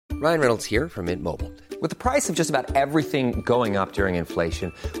Ryan Reynolds here from Mint Mobile. With the price of just about everything going up during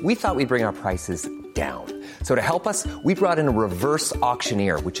inflation, we thought we'd bring our prices down. So to help us, we brought in a reverse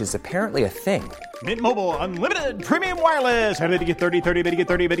auctioneer, which is apparently a thing. Mint Mobile Unlimited Premium Wireless. How to get 30, 30, bit to get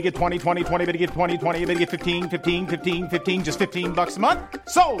 30, bit to get 20, 20, 20, bit to get 20, 20, bit to get 15, 15, 15, 15, just $15 a month?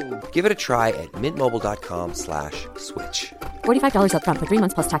 Sold! Give it a try at mintmobile.com/switch. $45 up front for 3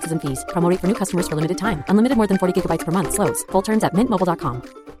 months plus taxes and fees. Promo rate for new customers for limited time. Unlimited more than 40 gigabytes per month. Slows full terms at mintmobile.com.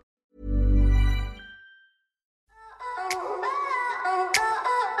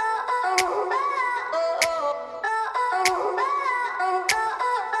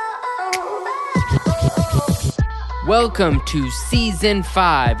 Welcome to Season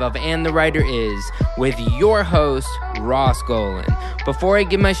 5 of And the Writer Is with your host, Ross Golan. Before I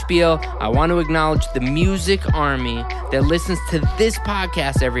give my spiel, I want to acknowledge the music army that listens to this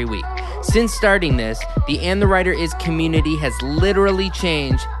podcast every week. Since starting this, the And the Writer Is community has literally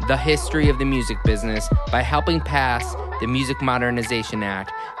changed the history of the music business by helping pass the Music Modernization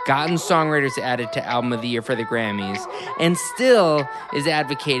Act, gotten songwriters added to Album of the Year for the Grammys, and still is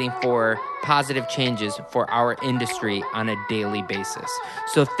advocating for positive changes for our industry on a daily basis.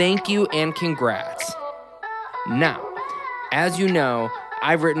 So thank you and congrats. Now, as you know,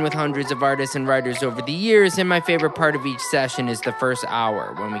 I've written with hundreds of artists and writers over the years, and my favorite part of each session is the first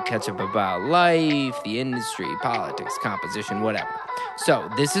hour when we catch up about life, the industry, politics, composition, whatever. So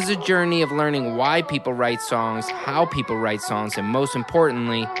this is a journey of learning why people write songs, how people write songs, and most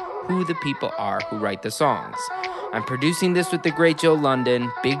importantly, who the people are who write the songs. I'm producing this with the great Joe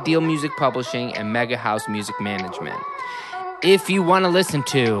London, Big Deal Music Publishing, and Mega House Music Management. If you want to listen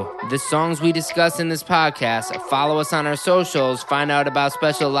to the songs we discuss in this podcast, follow us on our socials, find out about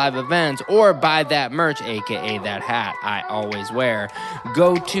special live events, or buy that merch, aka that hat I always wear,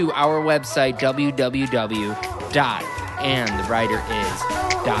 go to our website,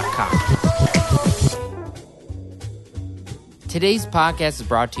 www.andthewriteris.com. Today's podcast is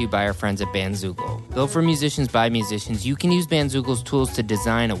brought to you by our friends at Bandzoogle. Built for musicians by musicians, you can use Bandzoogle's tools to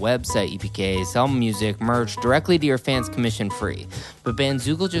design a website, EPK, sell music, merch directly to your fans commission-free. But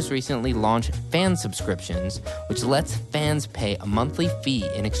Bandzoogle just recently launched fan subscriptions, which lets fans pay a monthly fee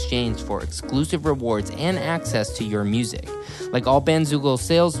in exchange for exclusive rewards and access to your music. Like all Bandzoogle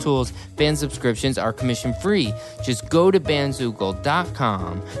sales tools, fan subscriptions are commission-free. Just go to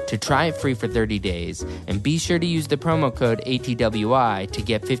bandzoogle.com to try it free for 30 days, and be sure to use the promo code ATWI to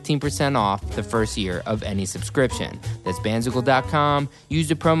get 15% off the first year of any subscription. That's bandzoogle.com. Use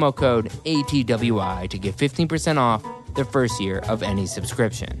the promo code ATWI to get 15% off the first year of any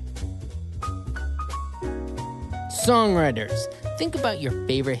subscription. Songwriters, think about your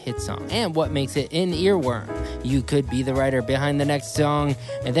favorite hit song and what makes it an earworm. You could be the writer behind the next song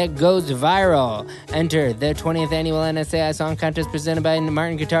and that goes viral. Enter the 20th annual NSAI Song Contest presented by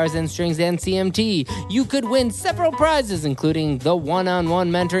Martin Guitars and Strings and CMT. You could win several prizes, including the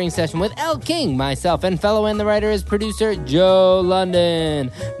one-on-one mentoring session with Elle King, myself, and fellow And the Writer Is producer Joe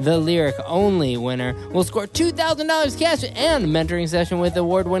London. The lyric-only winner will score $2,000 cash and mentoring session with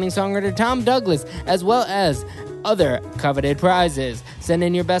award-winning songwriter Tom Douglas, as well as other coveted prizes. Send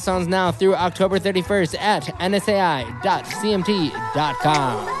in your best songs now through October 31st at nsai.cmt.com.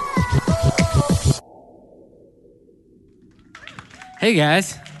 Hey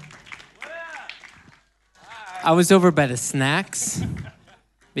guys. I was over by the snacks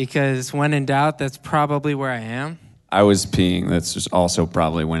because when in doubt, that's probably where I am. I was peeing. That's just also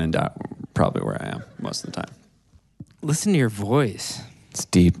probably when in doubt, probably where I am most of the time. Listen to your voice. It's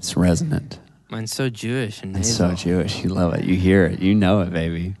deep. It's resonant. Mine's so Jewish and nasal. It's so Jewish. You love it. You hear it. You know it,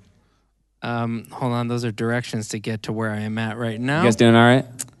 baby. Hold on. Those are directions to get to where I am at right now. You guys doing all right?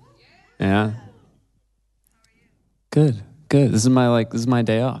 Yeah. Good. This is my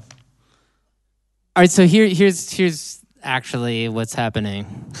day off. All right. So here's actually what's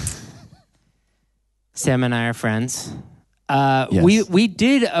happening. Sam and I are friends. Yes. We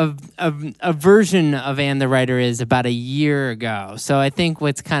did a version of And the Writer Is about a year ago. So I think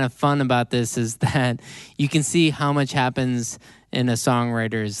what's kind of fun about this is that you can see how much happens in a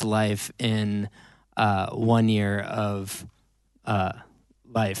songwriter's life in 1 year of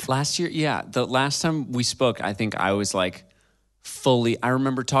life. Last year, yeah. The last time we spoke, I think I was like fully. I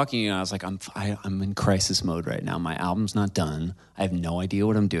remember talking to you, and I was like, I'm in crisis mode right now. My album's not done. I have no idea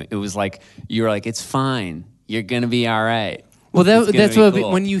what I'm doing. It was like you were like, it's fine. You're going to be all right. Well, that's what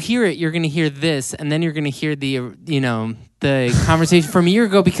cool. When you hear it, you're going to hear this, and then you're going to hear the conversation from a year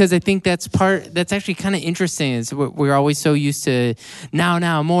ago, because I think that's actually kind of interesting. Is we're always so used to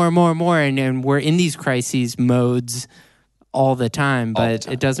now, more, and we're in these crises modes all the time, but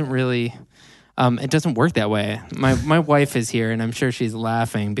it doesn't really It doesn't work that way. My wife is here, and I'm sure she's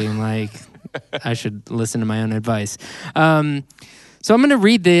laughing, being like, I should listen to my own advice. So I'm going to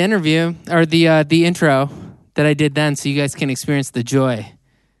read the interview, or the intro that I did then, so you guys can experience the joy.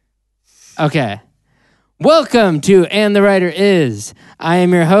 Okay. Welcome to And the Writer Is. I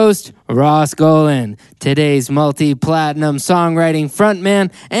am your host, Ross Golan. Today's multi-platinum songwriting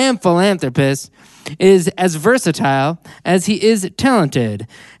frontman and philanthropist is as versatile as he is talented,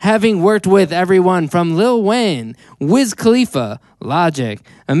 having worked with everyone from Lil Wayne, Wiz Khalifa, Logic,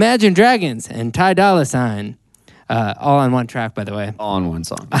 Imagine Dragons, and Ty Dolla $ign. All on one track, by the way. All on one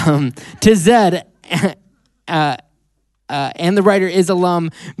song. To Zed, And the Writer Is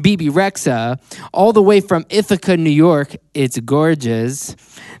alum BB Rexa, all the way from Ithaca, New York. It's gorgeous.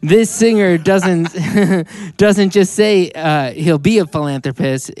 This singer doesn't just say he'll be a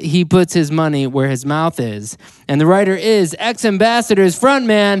philanthropist. He puts his money where his mouth is. And the writer is X-Ambassadors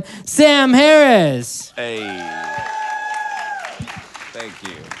frontman Sam Harris. Hey. Thank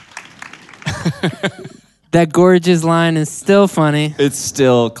you. That gorgeous line is still funny. It's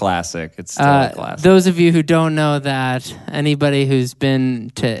still classic. It's still a classic. Those of you who don't know that, anybody who's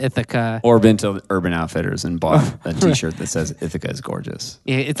been to Ithaca... Or been to Urban Outfitters and bought a t-shirt that says Ithaca is gorgeous.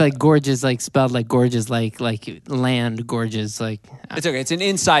 Yeah, it's like gorgeous, like spelled like gorgeous, like land gorgeous. Like It's okay. It's an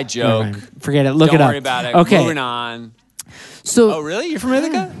inside joke. Never mind. Forget it. Look it up. Don't worry about it. Okay. Moving on. So, Oh, really? You're from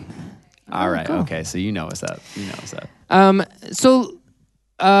Ithaca? All right. cool. Okay. So you know what's up.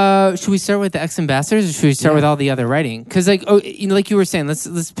 Should we start with the X-Ambassadors, or should we start with all the other writing? Because, like you were saying,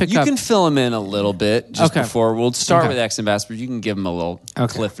 let's pick You up. can fill them in a little bit just Okay. before. We'll start Okay. with X-Ambassadors. You can give them a little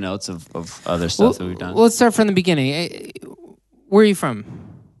Okay. cliff notes of other stuff that we've done. Let's start from the beginning. Where are you from?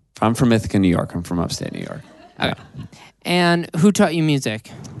 I'm from Ithaca, New York. I'm from upstate New York. Okay. And who taught you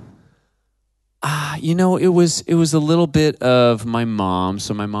music? It was a little bit of my mom.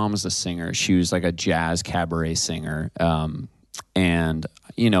 So my mom was a singer. She was like a jazz cabaret singer. And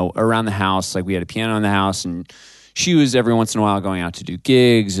around the house, like we had a piano in the house, and she was every once in a while going out to do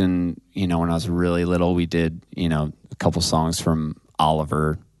gigs. And, when I was really little, we did, a couple songs from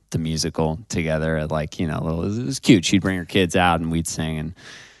Oliver, the musical, together at it was cute. She'd bring her kids out and we'd sing. And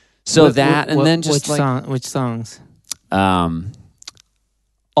so which songs?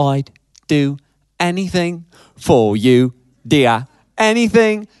 I'd do anything for you, dear.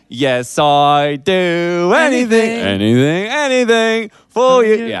 Anything, yes, I do anything for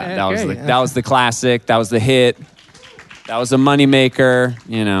you. Yeah, that was the classic. That was the hit. That was a moneymaker.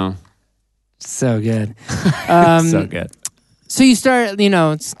 So good. So good. So you start,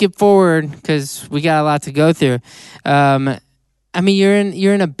 skip forward because we got a lot to go through. You're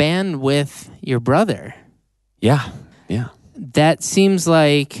in a band with your brother. Yeah. That seems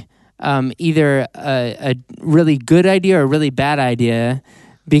like either a really good idea or a really bad idea,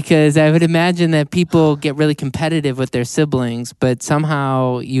 because I would imagine that people get really competitive with their siblings, but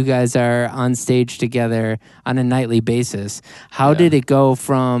somehow you guys are on stage together on a nightly basis. How did it go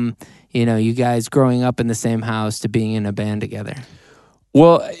from, you guys growing up in the same house to being in a band together?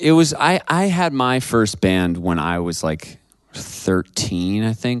 Well, it was, I had my first band when I was like 13,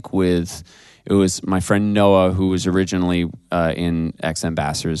 I think, it was my friend Noah, who was originally in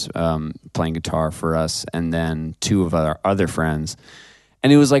X-Ambassadors, playing guitar for us, and then two of our other friends.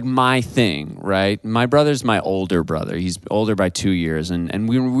 And it was like my thing, right? My brother's my older brother. He's older by 2 years. And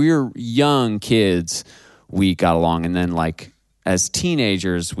when we were young kids, we got along. And then like as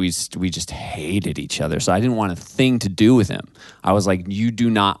teenagers, we just hated each other. So I didn't want a thing to do with him. I was like, you do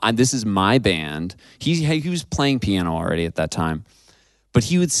not, this is my band. He was playing piano already at that time. But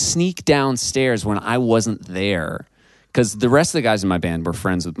he would sneak downstairs when I wasn't there, because the rest of the guys in my band were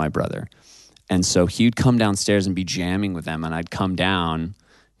friends with my brother. And so he would come downstairs and be jamming with them, and I'd come down,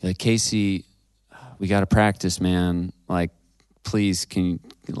 be like, Casey, we got to practice, man. Like, please, can you,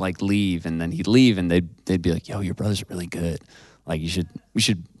 leave? And then he'd leave, and they'd be like, yo, your brother's really good. Like, we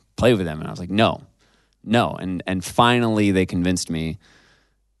should play with him. And I was like, no. And finally they convinced me.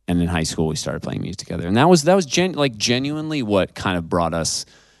 And in high school, we started playing music together. And that was genuinely what kind of brought us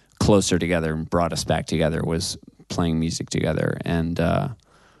closer together and brought us back together, was playing music together. And our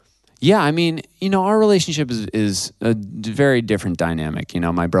relationship is a very different dynamic.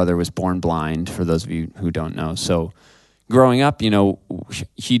 My brother was born blind, for those of you who don't know. So growing up, he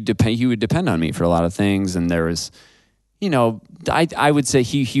would depend on me for a lot of things. And there was, I would say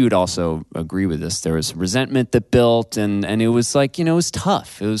he would also agree with this. There was resentment that built, and it was like, it was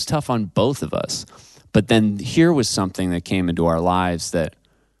tough. It was tough on both of us. But then here was something that came into our lives that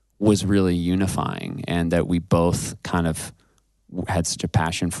was really unifying, and that we both kind of had such a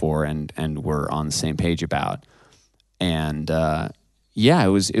passion for and were on the same page about. And it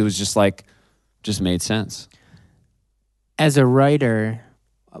was just like just made sense. As a writer,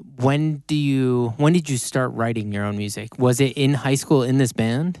 when did you start writing your own music? Was it in high school in this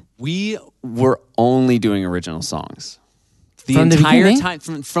band? We were only doing original songs. From the beginning? Time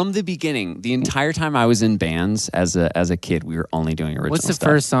from the beginning, the entire time I was in bands as a kid, we were only doing original What's the stuff.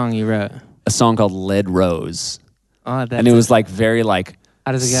 first song you wrote? A song called Lead Rose. Oh, And it was like very like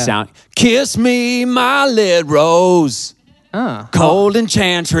how does it go? sound. Kiss me, my lead rose, Oh. cold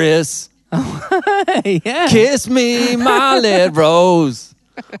enchantress. Yeah. Kiss me, my lead rose.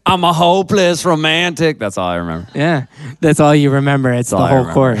 I'm a hopeless romantic. That's all I remember. Yeah. That's all you remember. It's the All I whole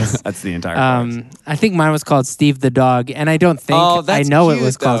remember. chorus. That's the entire chorus. I think mine was called Steve the Dog, and I don't think Oh, that's I know cute, it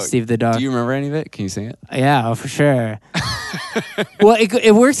was called though. Steve the Dog. Do you remember any of it? Can you sing it? Yeah, oh, for sure. Well,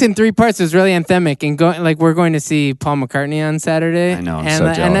 it works in three parts. It was really anthemic, and we're going to see Paul McCartney on Saturday. I know, I'm and,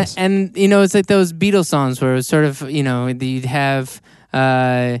 so jealous. And it's like those Beatles songs where it was sort of you'd have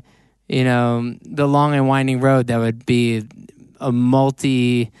the Long and Winding Road that would be a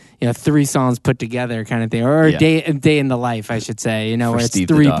multi 3 songs put together kind of thing, or a day in the life, I should say. Where it's Steve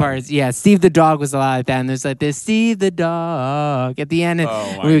the 3 Dog. parts. Yeah, Steve the Dog was a lot like that, and there's like this Steve the Dog at the end, and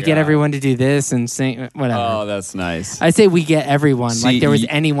Oh my we would get God. everyone to do this and sing whatever. Oh, that's nice. I say we get everyone, See, like there was you-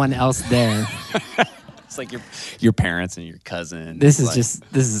 anyone else there. It's like your parents and your cousin. This is Like-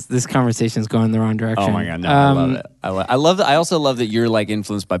 just this conversation's going the wrong direction. Oh my God, no, I love it. I love that. I also love that you're like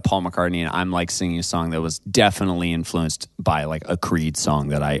influenced by Paul McCartney, and I'm like singing a song that was definitely influenced by like a Creed song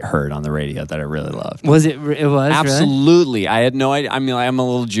that I heard on the radio that I really loved. Was it? It was Absolutely. I had no idea. I mean, I'm a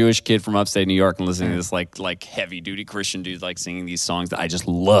little Jewish kid from upstate New York and listening to this like heavy duty Christian dude like singing these songs that I just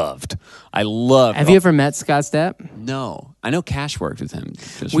loved. I loved. Have you ever met Scott Stapp? No, I know Cash worked with him.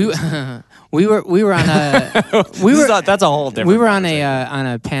 We were on a That's a whole different. we were on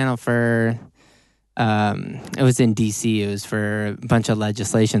a panel for. It was in DC. It was for a bunch of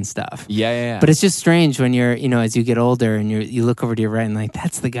legislation stuff. Yeah. But it's just strange when you're, as you get older and you look over to your right and like,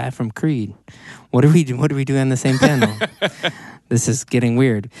 that's the guy from Creed. What are we doing on the same panel? This is getting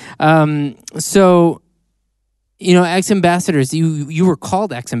weird. So, Ex Ambassadors. You were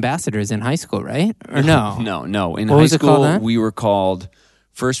called Ex Ambassadors in high school, right? Or no? No. In What high was it called school, then? we were called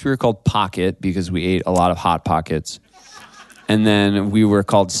Pocket because we ate a lot of Hot Pockets. And then we were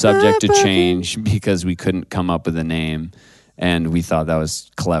called Subject to Change because we couldn't come up with a name, and we thought that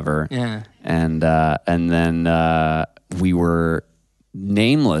was clever. Yeah. And then we were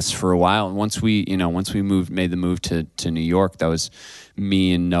nameless for a while. And once we made the move to New York, that was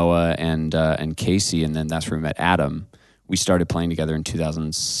me and Noah and Casey, and then that's where we met Adam. We started playing together in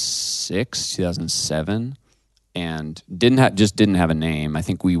 2006, 2007, and didn't have a name. I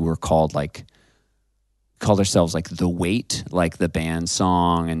think we were called ourselves like The Weight, like the band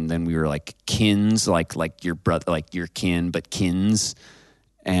song, and then we were like Kins, like your brother, like your kin, but Kins,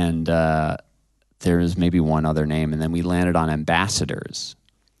 and there was maybe one other name, and then we landed on Ambassadors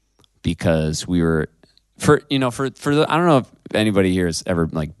because we were for the I don't know if anybody here has ever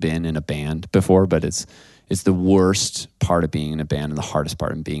like been in a band before, but it's the worst part of being in a band and the hardest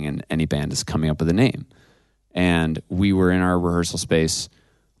part of being in any band is coming up with a name, and we were in our rehearsal space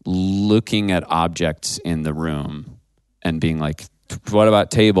looking at objects in the room and being like, what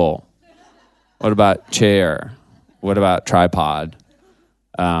about table? What about chair? What about tripod?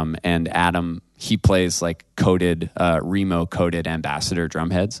 And Adam, he plays like Remo coated Ambassador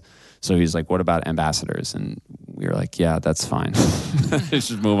drum heads. So he's like, what about Ambassadors? And we were like, yeah, that's fine. Let's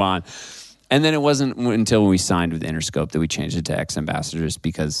just move on. And then it wasn't until we signed with Interscope that we changed it to Ex Ambassadors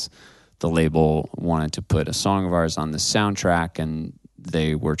because the label wanted to put a song of ours on the soundtrack, and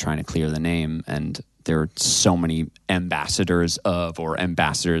they were trying to clear the name, and there were so many ambassadors,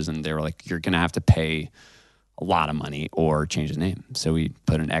 and they were like, you're going to have to pay a lot of money or change the name. So we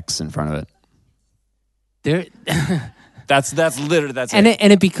put an X in front of it. There. That's literally, that's And it.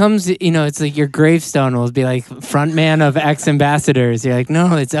 it becomes, it's like your gravestone will be like frontman of Ex Ambassadors. You're like,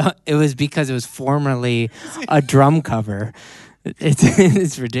 no, it was because it was formerly a drum cover.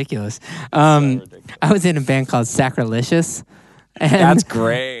 It's ridiculous. I was in a band called Sacrilicious. And, That's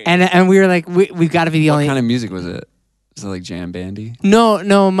great. And we were like, we've got to be the What only. kind of music was it? Was it like jam bandy? No, Were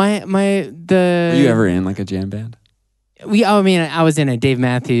you ever in like a jam band? I was in a Dave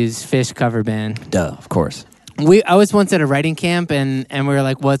Matthews Fish cover band. Duh, of course. I was once at a writing camp and we were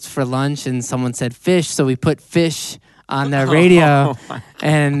like, what's for lunch? And someone said fish. So we put fish on the radio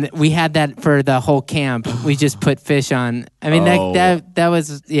and we had that for the whole camp. We just put fish on. I mean, that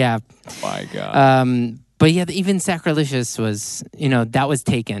was, yeah. My God. But yeah, even Sacrilicious was, that was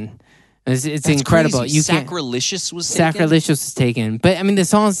taken. It's That's incredible. Crazy. You can't. Sacrilicious was taken? Sacrilegious was taken. But I mean, the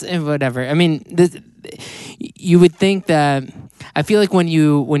songs, whatever. I mean, you would think that I feel like when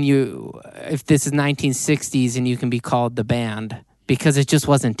you if this is 1960s and you can be called the band because it just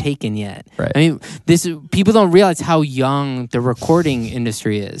wasn't taken yet. Right. I mean, people don't realize how young the recording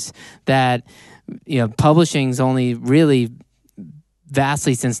industry is. That publishing's only really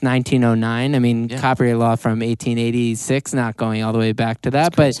vastly since 1909. I mean, copyright law from 1886, not going all the way back to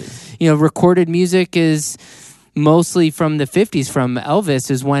that. But recorded music is mostly from the 50s. From Elvis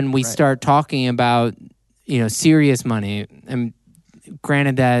is when we start talking about serious money. And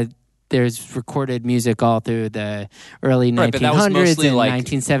granted that there's recorded music all through the early 1900s and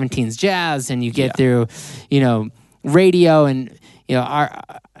 1917s jazz, and you get through radio, and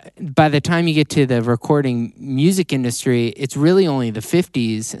by the time you get to the recording music industry, it's really only the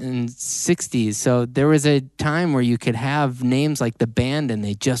 50s and 60s. So there was a time where you could have names like the band and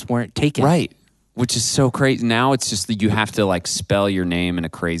they just weren't taken. Right. Which is so crazy. Now it's just that you have to like spell your name in a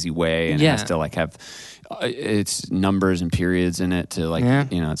crazy way, and it has to like have it's numbers and periods in it to like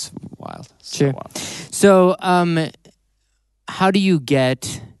it's wild. It's sure. So wild. So how do you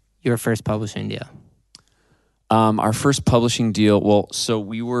get your first publishing deal? Our first publishing deal. Well, so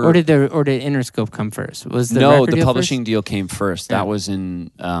we were, or did Interscope come first? Was the no? record The deal publishing first? deal came first. Yeah. That was in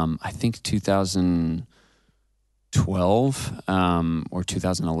I think 2012 or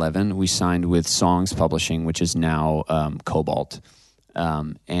 2011. We signed with Songs Publishing, which is now Cobalt,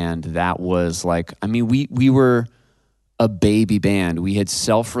 and that was like, I mean, we were a baby band. We had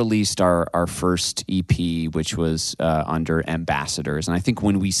self-released our first EP, which was under Ambassadors. And I think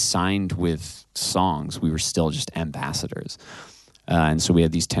when we signed with Songs, we were still just Ambassadors. And so we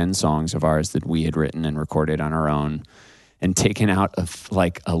had these 10 songs of ours that we had written and recorded on our own and taken out of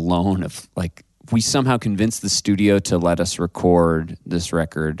like a loan of like, we somehow convinced the studio to let us record this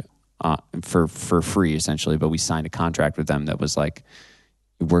record for free, essentially. But we signed a contract with them that was like,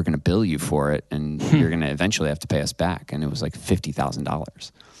 we're going to bill you for it, and you're going to eventually have to pay us back. And it was like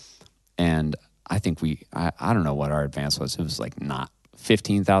 $50,000. And I think I don't know what our advance was. It was like not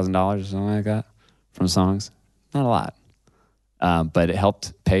 $15,000 or something like that from Songs. Not a lot. But it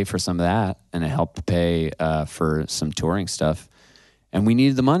helped pay for some of that, and it helped pay for some touring stuff. And we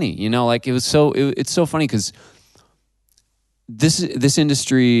needed the money, like it was it's so funny because this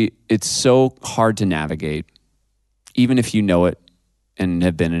industry, it's so hard to navigate, even if you know it and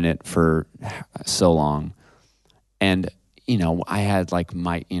have been in it for so long. And, I had like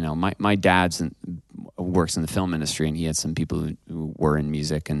my dad's works in the film industry, and he had some people who were in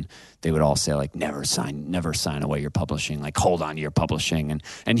music, and they would all say like, never sign away your publishing, like hold on to your publishing.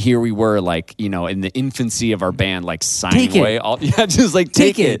 And here we were like, in the infancy of our band, like signing away all, just like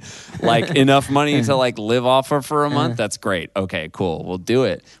take it. Like enough money to like live off of for a month. That's great. Okay, cool. We'll do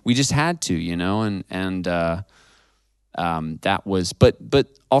it. We just had to, and that was, but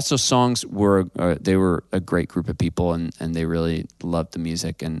also Songs were, they were a great group of people, and they really loved the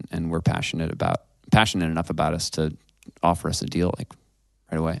music and were passionate enough about us to offer us a deal like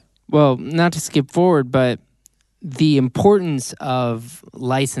right away. Well, not to skip forward, but the importance of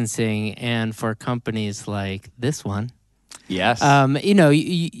licensing, and for companies like this one. Yes.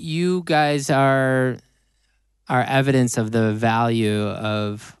 You guys are evidence of the value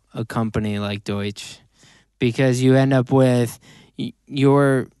of a company like Deutsch, because you end up with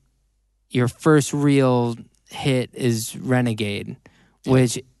your first real hit is Renegade,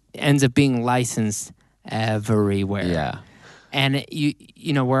 which ends up being licensed everywhere. Yeah. And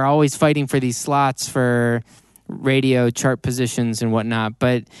we're always fighting for these slots for radio chart positions and whatnot,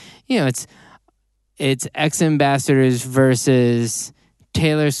 but it's ex-Ambassadors versus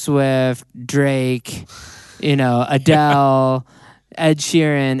Taylor Swift, Drake, Adele, Ed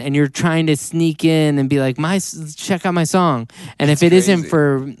Sheeran, and you're trying to sneak in and be like, check out my song. And if it isn't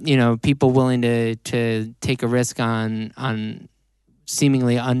for people willing to take a risk on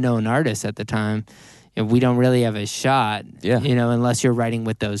seemingly unknown artists at the time, we don't really have a shot. Unless you're writing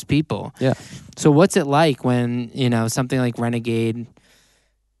with those people. Yeah. So what's it like when something like Renegade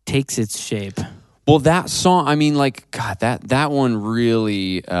takes its shape? Well, that song, I mean, like, God, that one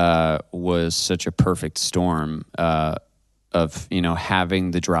really was such a perfect storm of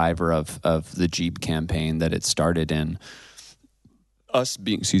having the driver of the Jeep campaign that it started in, us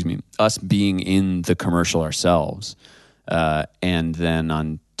being in the commercial ourselves, and then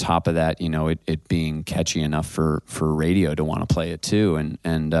on top of that, it being catchy enough for radio to want to play it too,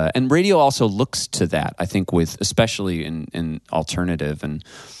 and radio also looks to that, I think, with especially in alternative, and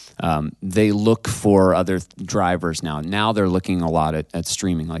they look for other drivers now. Now they're looking a lot at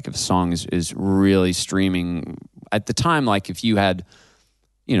streaming. Like if a song is really streaming. At the time, like if you had,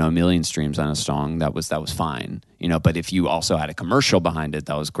 1 million streams on a song, that was fine, but if you also had a commercial behind it,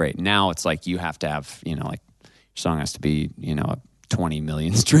 that was great. Now it's like you have to have, like song has to be, 20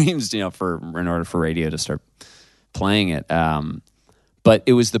 million streams, in order for radio to start playing it. But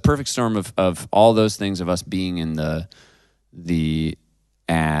it was the perfect storm of all those things, of us being in the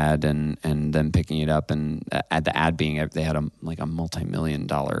ad and then picking it up, and at the ad being, they had a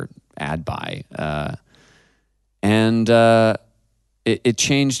multi-million-dollar ad buy, and it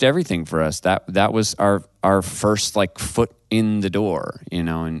changed everything for us. That was our first foot in the door,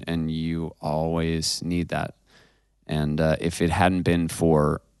 and you always need that. And if it hadn't been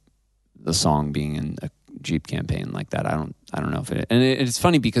for the song being in a Jeep campaign like that, I don't know if it. And it's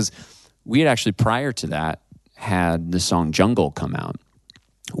funny because we had actually, prior to that, had the song Jungle come out,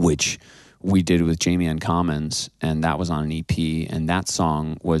 which we did with Jamie N. Commons, and that was on an EP, and that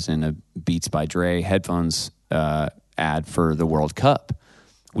song was in a Beats by Dre headphones ad for the World Cup,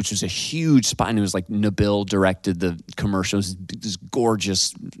 which was a huge spot, and it was Nabil directed the commercial. It was this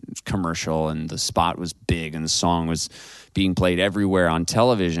gorgeous commercial, and the spot was big, and the song was being played everywhere on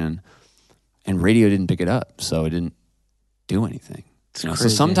television, and radio didn't pick it up, so it didn't do anything. So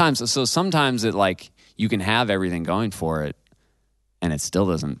sometimes it you can have everything going for it, and it still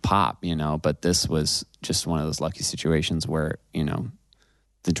doesn't pop, But this was just one of those lucky situations where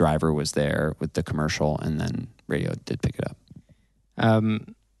the driver was there with the commercial, and then radio did pick it up.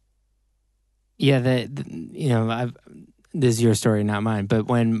 Yeah, this is your story, not mine. But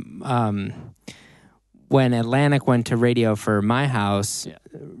when Atlantic went to radio for My House,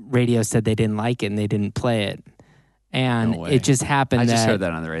 radio said they didn't like it and they didn't play it, and it just happened. I just heard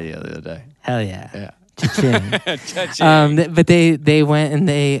that on the radio the other day. Hell yeah! Yeah. Cha-ching. But they went and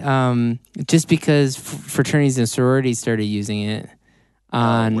they just because fraternities and sororities started using it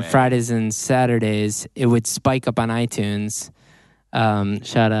on Fridays and Saturdays, it would spike up on iTunes.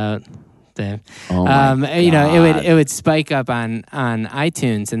 Shout out, Dave. Oh my God. It would spike up on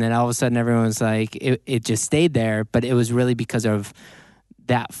iTunes, and then all of a sudden everyone was like, it just stayed there. But it was really because of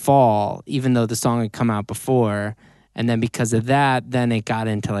that fall, even though the song had come out before. And then because of that, then it got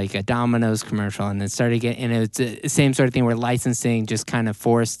into a Domino's commercial, and it started getting, and it's the same sort of thing where licensing just kind of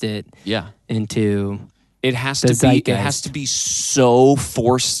forced it into. It has to be so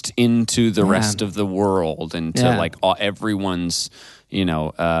forced into the rest of the world, into everyone's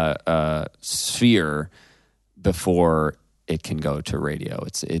sphere before it can go to radio.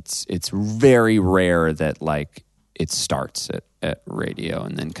 It's very rare that it starts at radio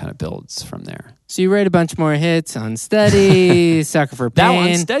and then kind of builds from there. So you write a bunch more hits, Unsteady, Sucker for Pain. That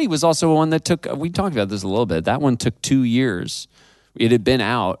Unsteady was also one that took, we talked about this a little bit, that one took 2 years. It had been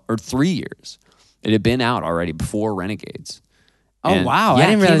out, or 3 years. It had been out already before Renegades. Oh, wow. I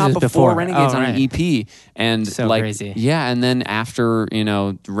didn't realize it was before Renegades on an EP. And so crazy. Yeah, and then after,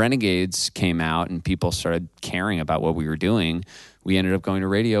 Renegades came out and people started caring about what we were doing, we ended up going to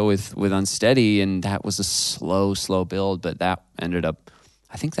radio with Unsteady, and that was a slow build, but that ended up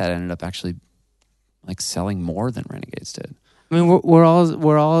actually selling more than Renegades did. I mean, we're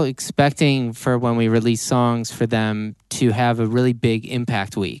all expecting for when we release songs for them to have a really big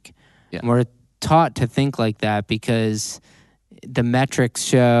impact week. Yeah. And we're taught to think like that because the metrics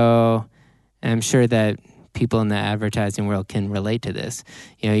show, and I'm sure that people in the advertising world can relate to this.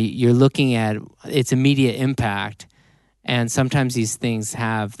 You're looking at its immediate impact, and sometimes these things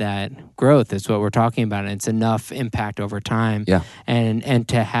have that growth. Is what we're talking about. And it's enough impact over time. Yeah. And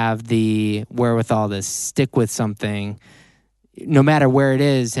to have the wherewithal to stick with something, no matter where it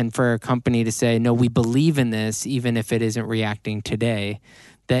is, and for a company to say, no, we believe in this, even if it isn't reacting today,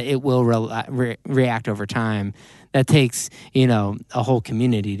 that it will react over time. That takes, a whole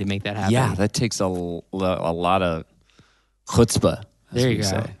community to make that happen. Yeah, that takes a lot of chutzpah. There you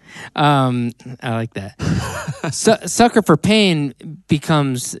go. I like that. Sucker for Pain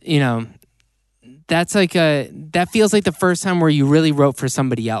becomes, that feels like the first time where you really wrote for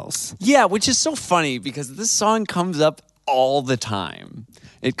somebody else. Yeah, which is so funny because this song comes up all the time.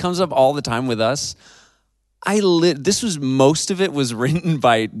 It comes up all the time with us. Most of it was written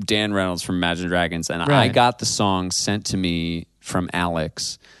by Dan Reynolds from Imagine Dragons, and I got the song sent to me from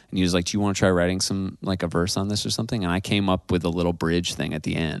Alex, and he was like, "Do you want to try writing some a verse on this or something?" And I came up with a little bridge thing at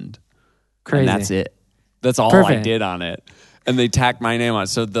the end. Crazy. And that's it. That's all I did on it. And they tacked my name on it.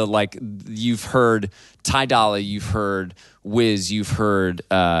 So you've heard Ty Dolla, you've heard Wiz, you've heard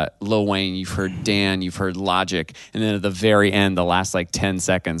Lil Wayne, you've heard Dan, you've heard Logic, and then at the very end, the last 10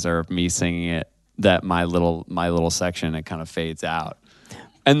 seconds are me singing it. That my little section, it kind of fades out,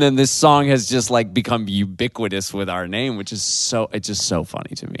 and then this song has just become ubiquitous with our name, which is it's just so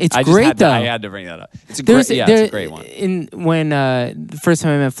funny to me. It's great though. I had to bring that up. It's a great one. When the first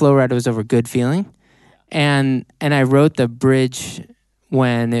time I met Flo Rida was over Good Feeling, and I wrote the bridge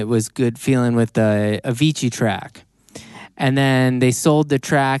when it was Good Feeling with the Avicii track. And then they sold the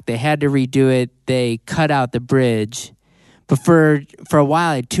track. They had to redo it. They cut out the bridge. But for a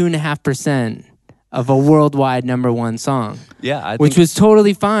while, I had 2.5% of a worldwide #1 song. Yeah, which was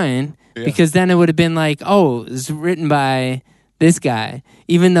totally fine because then it would have been like, oh, it's written by this guy.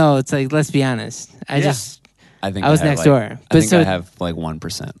 Even though it's like, let's be honest, I was next door. But I think I have like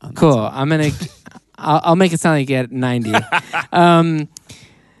 1% on cool. that. I'm gonna, I'll make it sound like you get 90.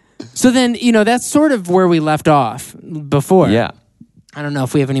 So then, that's sort of where we left off before. Yeah. I don't know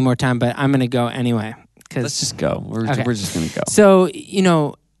if we have any more time, but I'm gonna go anyway. Let's just go. We're just gonna go. So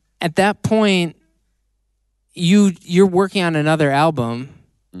at that point, you're working on another album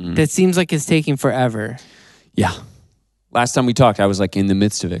that seems like it's taking forever. Yeah. Last time we talked, I was like in the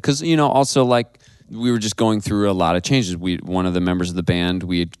midst of it. Because, also like we were just going through a lot of changes. One of the members of the band,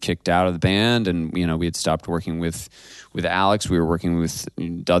 we had kicked out of the band and, we had stopped working with Alex. We were working with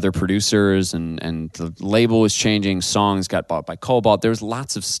other producers and the label was changing. Songs got bought by Cobalt. There was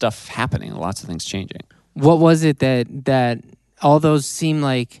lots of stuff happening, lots of things changing. What was it that all those seem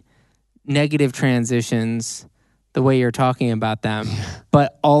like negative transitions the way you're talking about them,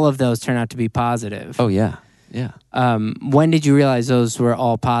 but all of those turn out to be positive? Oh, yeah. Yeah. When did you realize those were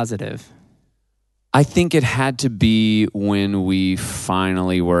all positive? I think it had to be when we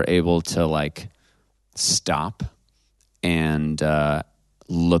finally were able to like stop and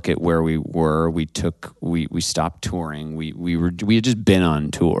look at where we were. We stopped touring. We had just been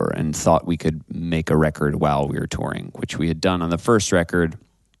on tour and thought we could make a record while we were touring, which we had done on the first record,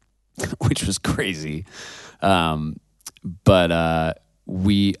 which was crazy. But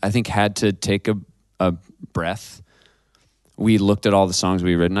we, I think, had to take a breath. We looked at all the songs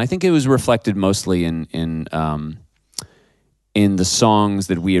we had written. I think it was reflected mostly in the songs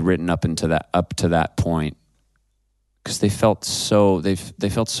that we had written up to that point, because they felt so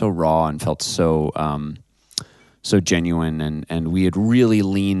raw and felt so genuine, and we had really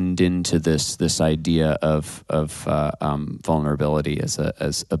leaned into this idea of vulnerability as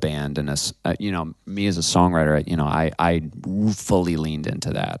a band, and as me as a songwriter, I fully leaned into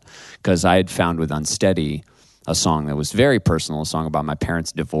that because I had found with Unsteady a song that was very personal, a song about my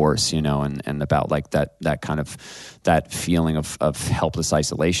parents' divorce, and about like that kind of that feeling of helpless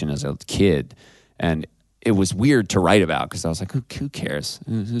isolation as a kid, and it was weird to write about because I was like, who cares?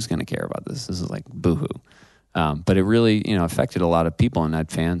 Who's going to care about this? This is like boohoo. But it really, affected a lot of people, and had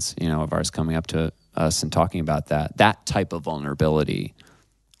fans, of ours coming up to us and talking about that type of vulnerability.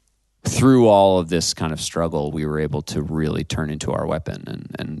 Through all of this kind of struggle, we were able to really turn into our weapon,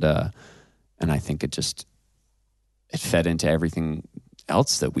 and I think it fed into everything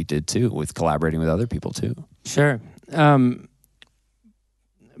else that we did too, with collaborating with other people too. Sure.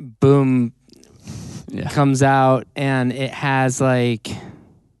 Boom comes out, and it has like,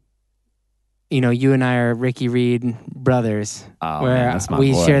 you and I are Ricky Reed brothers, where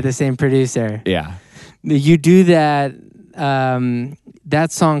we share the same producer. Yeah. You do that.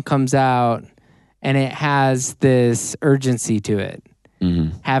 That song comes out, and it has this urgency to it.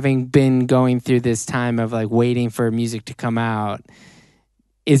 Mm-hmm. Having been going through this time of like waiting for music to come out,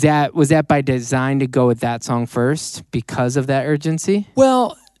 was that by design to go with that song first because of that urgency?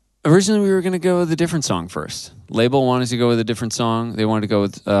 Well, originally we were going to go with a different song first. Label wanted to go with a different song. They wanted to go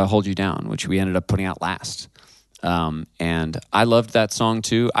with Hold You Down, which we ended up putting out last. And I loved that song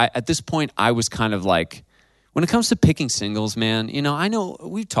too. At this point, I was kind of like, when it comes to picking singles, man, I know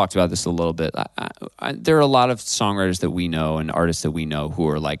we've talked about this a little bit. There are a lot of songwriters that we know and artists that we know who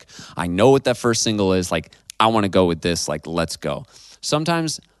are like, I know what that first single is. Like, I want to go with this. Like, let's go.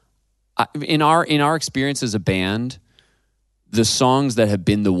 Sometimes, in our experience as a band, the songs that have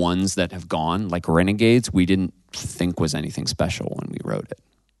been the ones that have gone, like Renegades, we didn't think was anything special when we wrote it.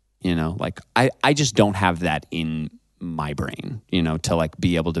 Like I just don't have that in my brain, to like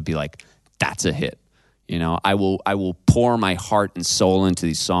be able to be like, that's a hit. I will pour my heart and soul into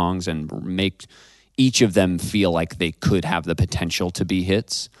these songs and make each of them feel like they could have the potential to be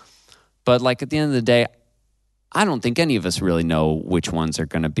hits. But like at the end of the day, I don't think any of us really know which ones are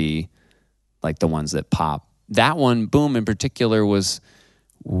going to be like the ones that pop. That one, Boom, in particular, was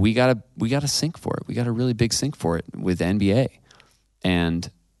we got a sync for it. We got a really big sync for it with NBA, and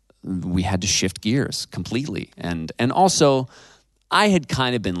we had to shift gears completely. And also, I had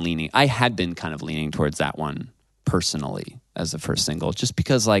been kind of leaning towards that one personally as the first single, just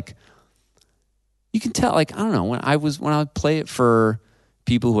because like you can tell, like I don't know, when I would play it for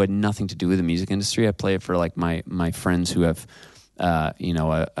people who had nothing to do with the music industry, I play it for like my friends who have a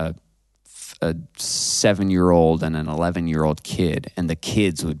 7-year-old and an 11-year-old kid, and the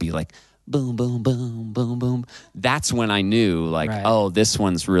kids would be like, boom, boom, boom, boom, boom. That's when I knew, like, Right. oh, this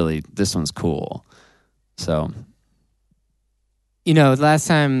one's cool. So, last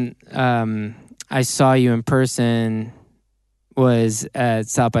time I saw you in person was at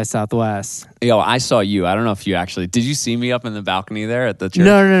South by Southwest. I saw you. I don't know if you actually did. You see me up in the balcony there at the church?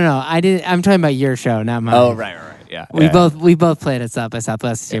 No. I didn't. I'm talking about your show, not mine. Oh, right. Yeah. We both played at South by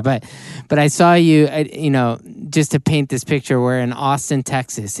Southwest this year, but I saw you. Just to paint this picture, we're in Austin,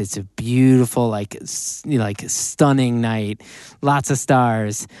 Texas. It's a beautiful, like stunning night. Lots of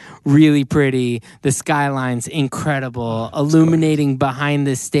stars, really pretty. The skyline's incredible, illuminating behind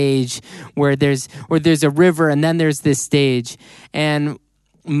the stage where there's a river, and then there's this stage. And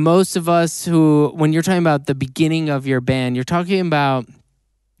most of us when you're talking about the beginning of your band, you're talking about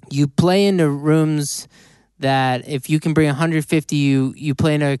you play into rooms that if you can bring 150, you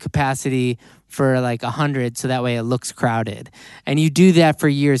play in a capacity for like 100, so that way it looks crowded. And you do that for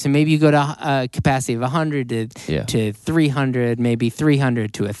years, and maybe you go to a capacity of 100 to 300, maybe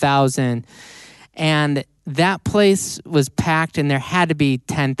 300 to 1,000. And that place was packed, and there had to be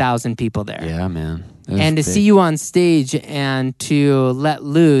 10,000 people there. Yeah, man. And to see you on stage and to let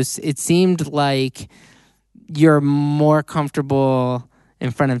loose, it seemed like you're more comfortable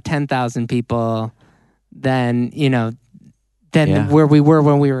in front of 10,000 people than where we were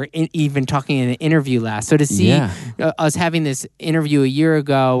when we were even talking in an interview last. So to see us having this interview a year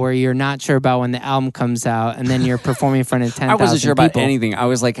ago where you're not sure about when the album comes out, and then you're performing in front of 10,000 people. I wasn't sure about anything. I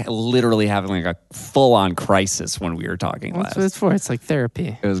was like literally having like a full-on crisis when we were talking last. That's what it's for. It's like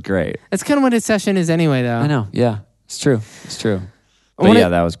therapy. It was great. That's kind of what a session is anyway, though. I know. Yeah, it's true. But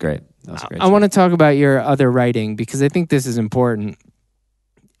that was great. I want to talk about your other writing because I think this is important.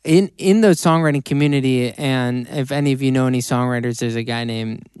 In the songwriting community, and if any of you know any songwriters, there's a guy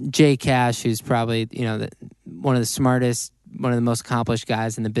named Jay Cash who's probably one of the smartest, one of the most accomplished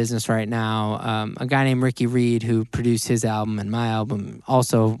guys in the business right now. A guy named Ricky Reed who produced his album and my album,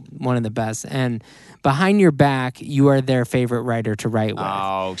 also one of the best. And behind your back, you are their favorite writer to write with.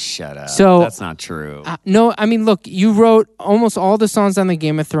 Oh, shut up! So that's not true. No, I mean, look, you wrote almost all the songs on the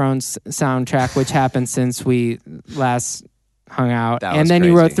Game of Thrones soundtrack, which happened since we last hung out. And then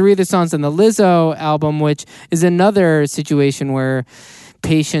you wrote 3 of the songs on the Lizzo album, which is another situation where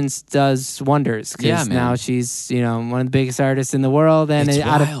patience does wonders. Because now she's, one of the biggest artists in the world, and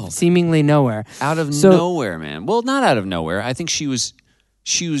out of seemingly nowhere. Out of nowhere, man. Well, not out of nowhere. I think she was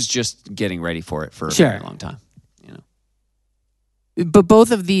just getting ready for it for a very long time. But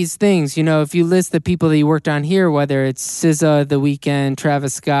both of these things, if you list the people that you worked on here, whether it's SZA, The Weeknd,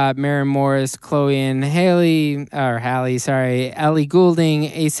 Travis Scott, Maren Morris, Chloe and Ellie Goulding,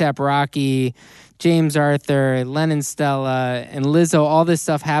 A$AP Rocky, James Arthur, Lennon Stella, and Lizzo, all this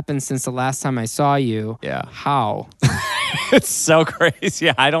stuff happened since the last time I saw you. Yeah. How? It's so crazy.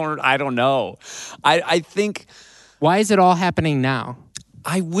 I don't know. I think... Why is it all happening now?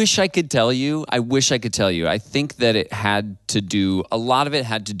 I wish I could tell you. I think that a lot of it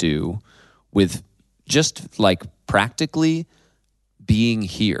had to do with just like practically being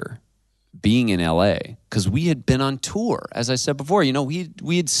here, being in LA, because we had been on tour. As I said before,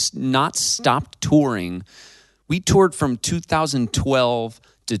 we had not stopped touring. We toured from 2012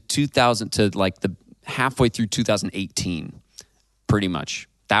 to like the halfway through 2018, pretty much.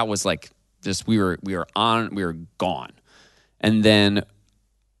 That was like just we were gone, and then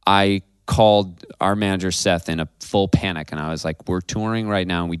I called our manager, Seth, in a full panic, and I was like, we're touring right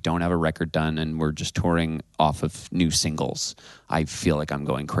now, and we don't have a record done, and we're just touring off of new singles. I feel like I'm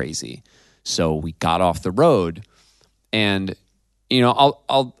going crazy. So we got off the road, and,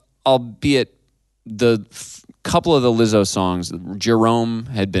 albeit the couple of the Lizzo songs, Jerome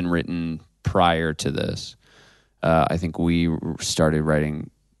had been written prior to this. I think we started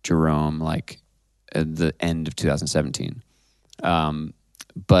writing Jerome like at the end of 2017.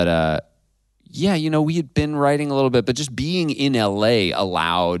 But we had been writing a little bit, but just being in LA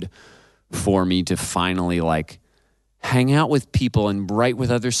allowed for me to finally like hang out with people and write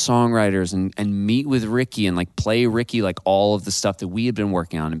with other songwriters and meet with Ricky and like play Ricky like all of the stuff that we had been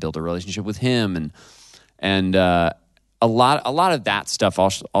working on and build a relationship with him and a lot of that stuff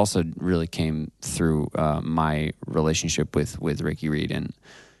also really came through my relationship with Ricky Reed. And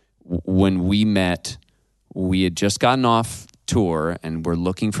when we met, we had just gotten off tour and we're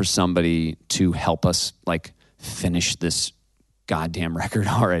looking for somebody to help us like finish this goddamn record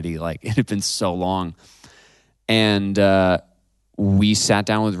already. Like it had been so long. And we sat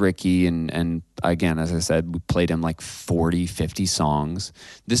down with Ricky and again, as I said, we played him like 40, 50 songs.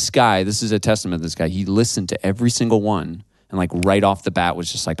 This is a testament to this guy. He listened to every single one and like right off the bat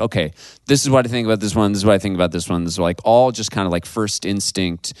was just like, okay, this is what I think about this one. This is what I think about this one. This is like all just kind of like first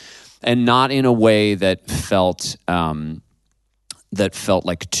instinct, and not in a way that felt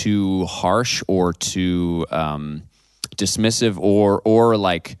like too harsh or too dismissive or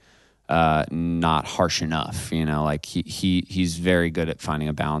like not harsh enough. You know, like he's very good at finding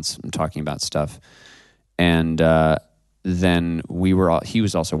a balance and talking about stuff. And then he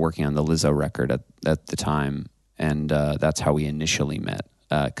was also working on the Lizzo record at the time, and that's how we initially met,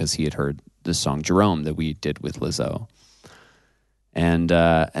 because he had heard the song Jerome that we did with Lizzo. And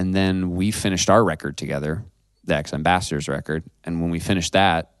then we finished our record together, the X Ambassadors record. And when we finished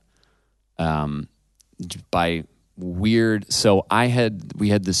that, we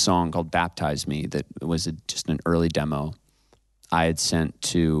had this song called Baptize Me that was just an early demo I had sent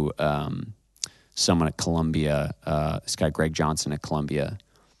to someone at Columbia, this guy Greg Johnson at Columbia,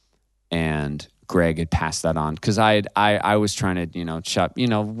 and Greg had passed that on because I was trying to shop.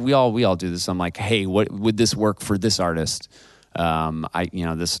 We all do this. I'm like, hey, what would this work for this artist?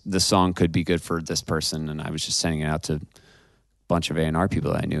 This song could be good for this person, and I was just sending it out to a bunch of A&R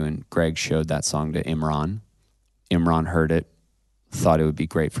people that I knew, and Greg showed that song to Imran. Imran heard it, thought it would be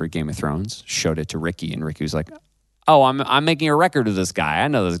great for Game of Thrones, showed it to Ricky, and Ricky was like, oh, I'm making a record with this guy. I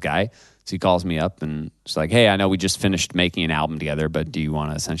know this guy. So he calls me up and it's like, hey, I know we just finished making an album together, but do you want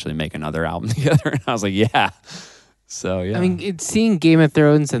to essentially make another album together? And I was like, yeah. So, yeah. I mean, it's seeing Game of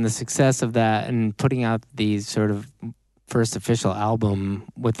Thrones and the success of that and putting out these sort of first official album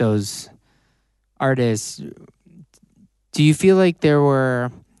with those artists, do you feel like there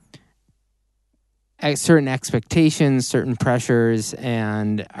were certain expectations, certain pressures,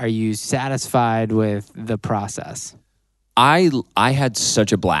 and are you satisfied with the process? I had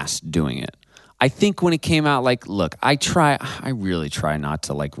such a blast doing it. I think when it came out, like, look, I really try not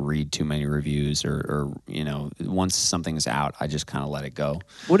to like read too many reviews or once something's out, I just kind of let it go.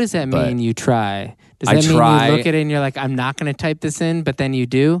 What does that mean? You try? Does that mean you look at it and you're like, I'm not going to type this in, but then you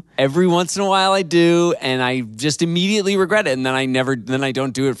do? Every once in a while I do, and I just immediately regret it, and then I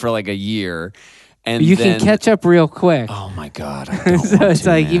don't do it for like a year. And you can catch up real quick. Oh my God! I don't so want it's to,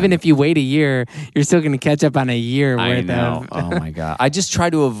 like man. Even if you wait a year, you're still going to catch up on a year worth I know. of. Oh my God! I just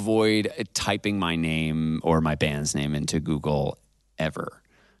try to avoid typing my name or my band's name into Google ever.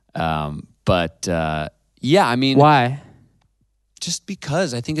 Yeah, I mean, why? Just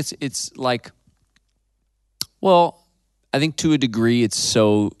because I think it's like, well, I think to a degree it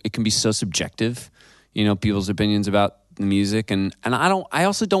can be so subjective, people's opinions about the music, and I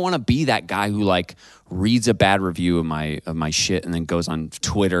also don't want to be that guy who like reads a bad review of my shit and then goes on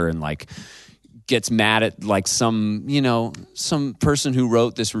Twitter and like gets mad at like some person who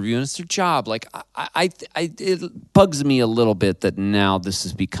wrote this review, and it's their job. Like it bugs me a little bit that now this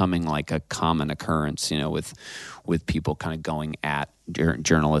is becoming like a common occurrence, with people kind of going at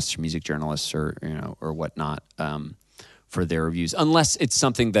journalists, music journalists, or whatnot, for their reviews, unless it's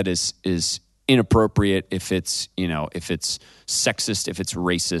something that is inappropriate, if it's sexist, if it's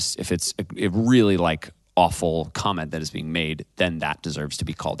racist, if it's a really like awful comment that is being made, then that deserves to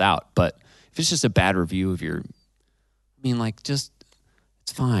be called out. But if it's just a bad review of it's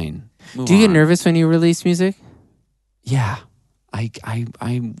fine. Do you get nervous when you release music? Yeah, I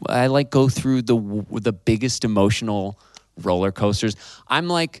like go through the biggest emotional roller coasters.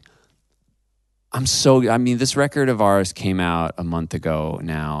 This record of ours came out a month ago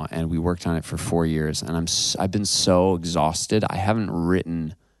now, and we worked on it for 4 years, and I've been so exhausted. I haven't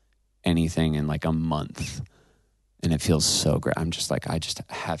written anything in like a month, and it feels so great. I'm just like, I just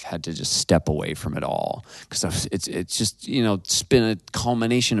have had to just step away from it all, because it's just, it's been a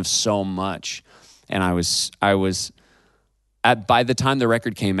culmination of so much. And by the time the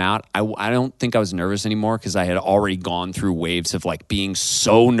record came out, I don't think I was nervous anymore, because I had already gone through waves of like being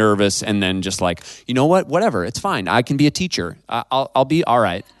so nervous, and then just like, you know what, whatever, it's fine. I can be a teacher. I'll be all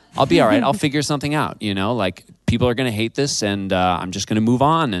right. I'll be all right. I'll figure something out. Like people are going to hate this, and I'm just going to move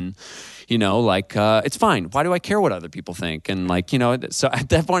on, and it's fine. Why do I care what other people think? And so at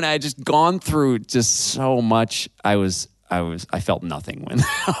that point, I had just gone through just so much. I felt nothing when the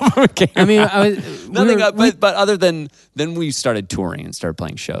album came out. Nothing. But other than then we started touring and started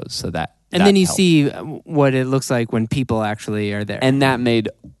playing shows. So that then you helped. see what it looks like when people actually are there, and that made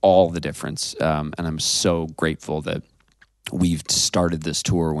all the difference. And I'm so grateful that we've started this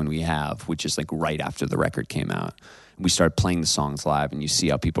tour when we have, which is like right after the record came out. We started playing the songs live, and you see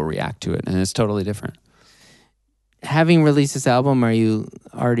how people react to it, and it's totally different. Having released this album, are you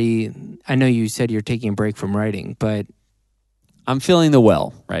already? I know you said you're taking a break from writing, but I'm filling the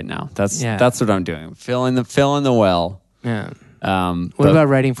well right now. That's what I'm doing. Filling the well. Yeah. What about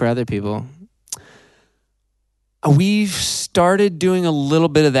writing for other people? We've started doing a little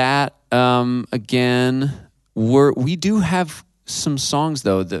bit of that again. We do have some songs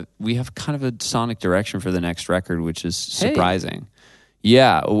though that we have kind of a sonic direction for the next record, which is surprising.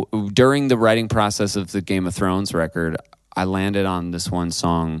 Yeah, during the writing process of the Game of Thrones record, I landed on this one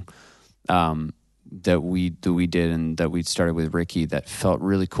song that we did and that we started with Ricky that felt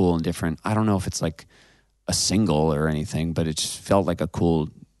really cool and different. I don't know if it's like a single or anything, but it just felt like a cool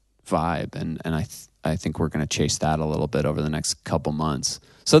vibe, and I think we're going to chase that a little bit over the next couple months.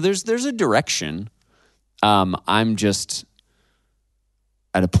 So there's a direction. I'm just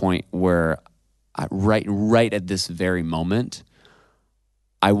at a point where right at this very moment,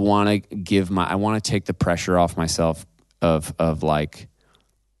 I want to take the pressure off myself of like,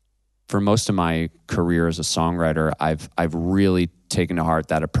 for most of my career as a songwriter, I've really taken to heart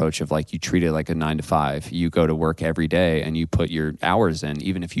that approach of like, you treat it like a 9 to 5. You go to work every day and you put your hours in.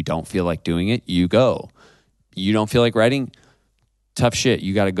 Even if you don't feel like doing it, you go. You don't feel like writing? Tough shit.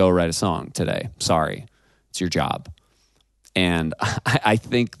 You got to go write a song today. Sorry. It's your job. And I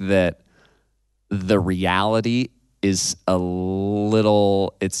think that the reality is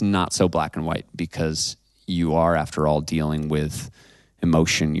it's not so black and white, because you are, after all, dealing with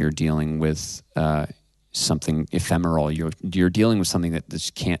emotion. You're dealing with something ephemeral. You're dealing with something that this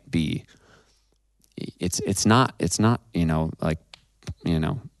can't be. It's not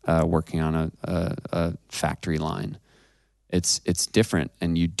working on a factory line. It's different,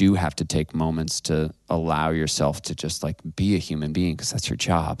 and you do have to take moments to allow yourself to just like be a human being, because that's your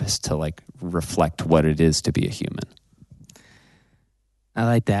job, is to like reflect what it is to be a human. I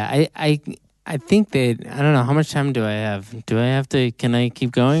like that. I think that, I don't know, how much time do I have? Can I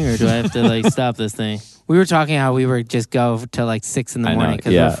keep going, or do I have to like stop this thing? We were talking how we were just go till like 6 in the morning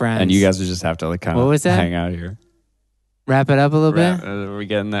because we're friends. And you guys would just have to like kind of hang out here. Wrap it up a little bit? Are we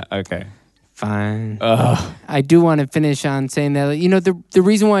getting that? Okay. Fine. I do want to finish on saying that, the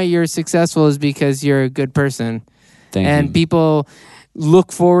reason why you're successful is because you're a good person. Thank you. And people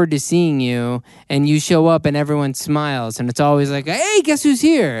look forward to seeing you, and you show up and everyone smiles, and it's always like, hey, guess who's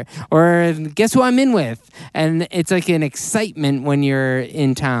here? Or guess who I'm in with? And it's like an excitement when you're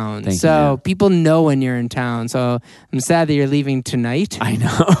in town. Thank you. People know when you're in town. So I'm sad that you're leaving tonight. I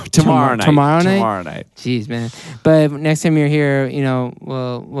know. Tomorrow night. Tomorrow night. Jeez, man. But next time you're here,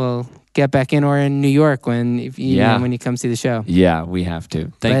 we'll get back in, or in New York when you come see the show. Yeah, we have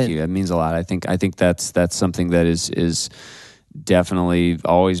to. Thank you. That means a lot. I think that's something that is definitely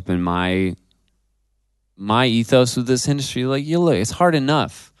always been my ethos with this industry. Like, look, it's hard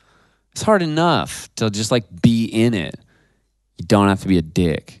enough. It's hard enough to just like be in it. You don't have to be a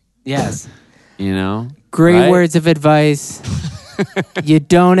dick. Yes. Great right? Words of advice. You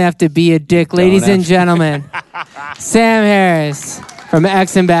don't have to be a dick. Ladies and gentlemen, Sam Harris from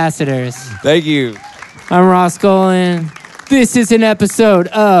X Ambassadors. Thank you. I'm Ross Golan. This is an episode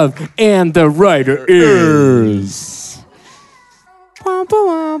of And the Writer Is.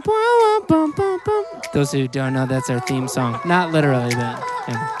 Those who don't know, that's our theme song. Not literally, but...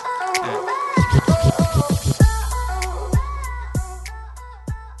 Yeah.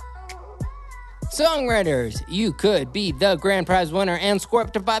 Songwriters, you could be the grand prize winner and score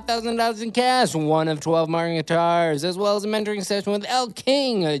up to $5,000 in cash, one of 12 Martin guitars, as well as a mentoring session with Elle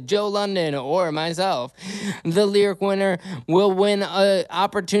King, Joe London, or myself. The lyric winner will win an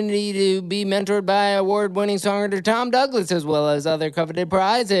opportunity to be mentored by award-winning songwriter Tom Douglas, as well as other coveted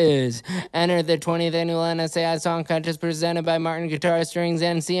prizes. Enter the 20th annual NSAI Song Contest presented by Martin Guitar Strings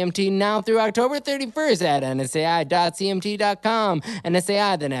and CMT now through October 31st at nsai.cmt.com.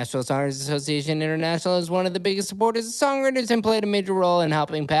 NSAI, the National Songwriters Association International, is one of the biggest supporters of songwriters and played a major role in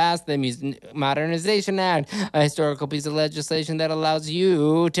helping pass the Music Modernization Act, a historical piece of legislation that allows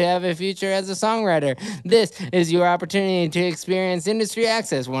you to have a future as a songwriter. This is your opportunity to experience industry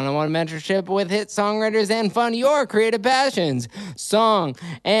access, one-on-one mentorship with hit songwriters, and fund your creative passions. Song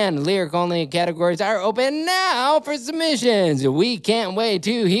and lyric-only categories are open now for submissions. We can't wait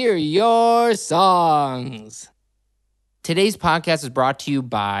to hear your songs. Today's podcast is brought to you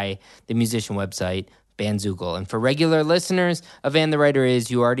by the musician website, Bandzoogle. And for regular listeners of And the Writer Is,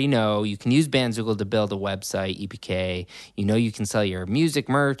 you already know you can use Bandzoogle to build a website, EPK. You can sell your music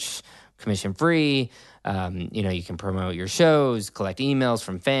merch, commission-free. You can promote your shows, collect emails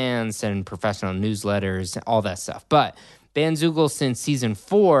from fans, send professional newsletters, all that stuff. But Bandzoogle, since season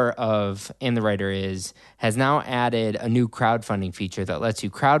 4 of And the Writer Is, has now added a new crowdfunding feature that lets you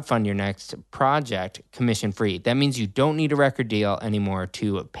crowdfund your next project commission-free. That means you don't need a record deal anymore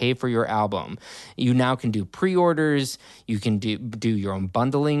to pay for your album. You now can do pre-orders. You can do your own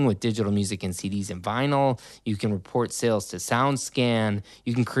bundling with digital music and CDs and vinyl. You can report sales to SoundScan.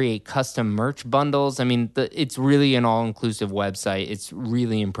 You can create custom merch bundles. I mean, it's really an all-inclusive website. It's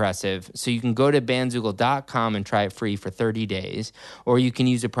really impressive. So you can go to bandzoogle.com and try it free for 30 days, or you can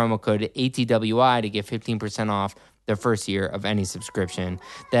use a promo code ATWI to get 15% off the first year of any subscription.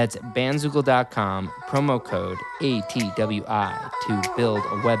 That's bandzoogle.com, promo code ATWI to build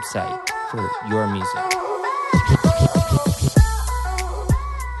a website for your music.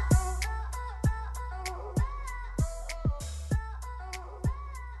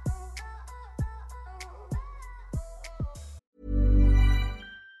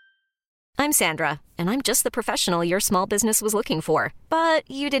 I'm Sandra, and I'm just the professional your small business was looking for. But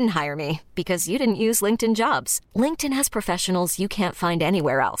you didn't hire me because you didn't use LinkedIn Jobs. LinkedIn has professionals you can't find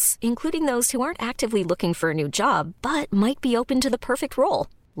anywhere else, including those who aren't actively looking for a new job, but might be open to the perfect role,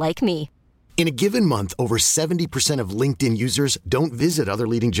 like me. In a given month, over 70% of LinkedIn users don't visit other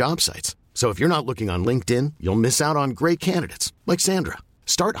leading job sites. So if you're not looking on LinkedIn, you'll miss out on great candidates like Sandra.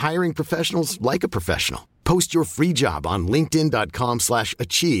 Start hiring professionals like a professional. Post your free job on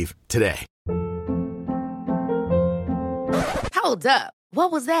linkedin.com/achieve today. Hold up.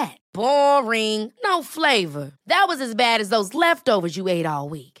 What was that? Boring. No flavor. That was as bad as those leftovers you ate all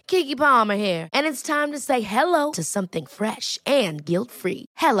week. Keke Palmer here, and it's time to say hello to something fresh and guilt-free.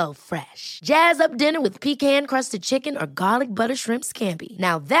 Hello Fresh. Jazz up dinner with pecan-crusted chicken or garlic butter shrimp scampi.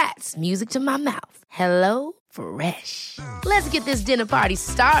 Now that's music to my mouth. Hello Fresh. Let's get this dinner party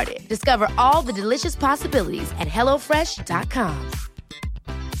started. Discover all the delicious possibilities at hellofresh.com.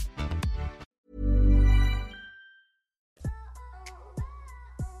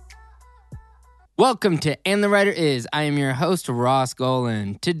 Welcome to And the Writer Is. I am your host, Ross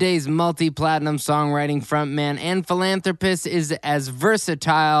Golan. Today's multi-platinum songwriting frontman and philanthropist is as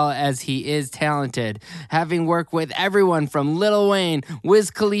versatile as he is talented, having worked with everyone from Lil Wayne, Wiz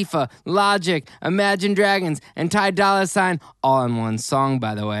Khalifa, Logic, Imagine Dragons, and Ty Dolla $ign, all in one song,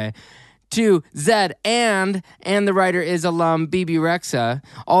 by the way, to Zedd and the Writer Is alum Bebe Rexha,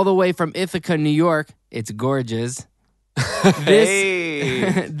 all the way from Ithaca, New York. It's gorgeous.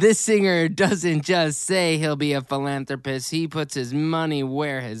 This singer doesn't just say he'll be a philanthropist. He puts his money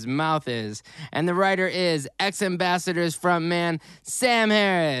where his mouth is. And the writer is X-Ambassadors frontman Sam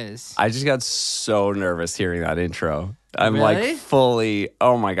Harris. I just got so nervous hearing that intro. I'm Really? like fully,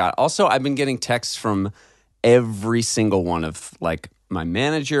 oh my God. Also, I've been getting texts from every single one of like my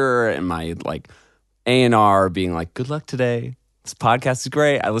manager and my like A&R being like, good luck today. This podcast is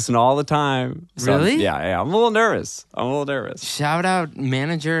great. I listen all the time. So Really? Yeah. I'm a little nervous. Shout out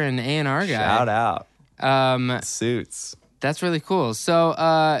manager and A&R guy. Shout out. Suits. That's really cool.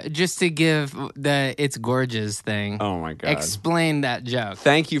 So just to give the It's Gorgeous thing. Oh my God. Explain that joke.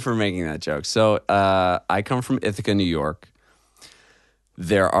 Thank you for making that joke. So I come from Ithaca, New York.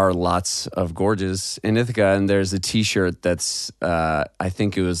 There are lots of gorges in Ithaca, and there's a T-shirt that's, I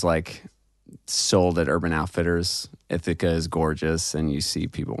think it was like sold at Urban Outfitters. Ithaca is gorgeous, and you see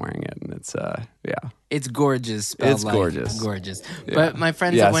people wearing it, and it's, yeah. It's gorgeous. Spelled It's like gorgeous. Gorgeous. Yeah. But my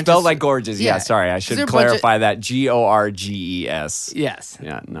friends Yeah, that went spelled to... like gorgeous. Yeah, sorry. I Is there should a bunch of- clarify that. Gorges. Yes.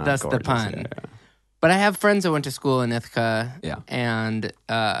 Yeah, not That's gorgeous. the pun. Yeah. But I have friends that went to school in Ithaca. Yeah. And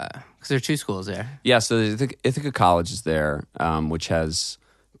because there are two schools there. Yeah, so the Ithaca College is there, which has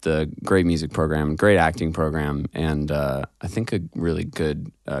the great music program, great acting program, and I think a really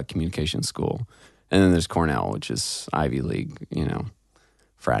good communication school. And then there's Cornell, which is Ivy League,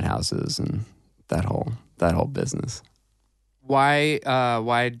 frat houses and that whole business.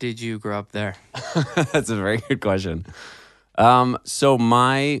 Why did you grow up there? That's a very good question. So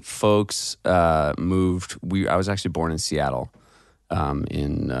my folks moved. I was actually born in Seattle,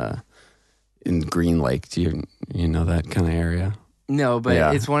 in Green Lake. Do you know that kind of area? No, but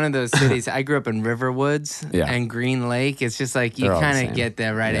Yeah. it's one of those cities. I grew up in Riverwoods Yeah. and Green Lake. It's just like you They're all the kind same. of get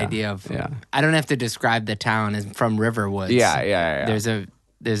the right Yeah. idea of. Yeah. I don't have to describe the town as from Riverwoods. Yeah. There's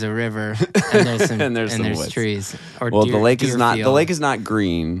a river and there's some And there's some woods. trees. Or Well, deer, the lake is not Deerfield.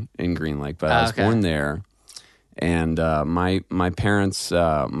 green in Green Lake, but I was Okay. born there. And my parents,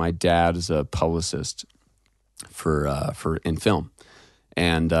 my dad is a publicist for in film,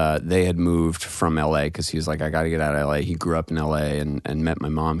 and they had moved from LA because he was like, I got to get out of LA. He grew up in LA and met my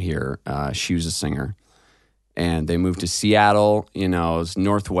mom here. She was a singer, and they moved to Seattle. It was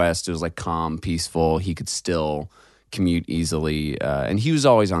Northwest. It was like calm, peaceful. He could still commute easily, and he was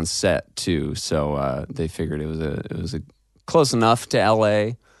always on set too. So they figured it was close enough to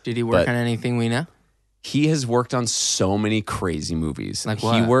L.A. Did he work on anything we know? He has worked on so many crazy movies. Like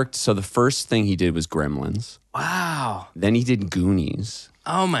what? So the first thing he did was Gremlins. Wow. Then he did Goonies.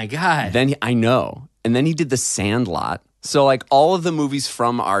 Oh my God. I know. And then he did The Sandlot. So like all of the movies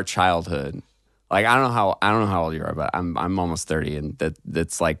from our childhood. Like I don't know how old you are, but I'm almost 30, and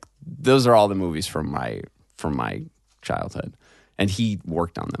that's like those are all the movies from my childhood. And he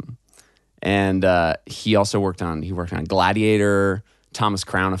worked on them. And he worked on Gladiator, Thomas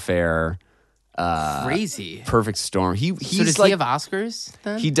Crown Affair. Crazy. Perfect Storm. He's so does he have Oscars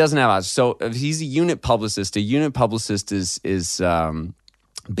then? He doesn't have Oscars. So he's a unit publicist. A unit publicist is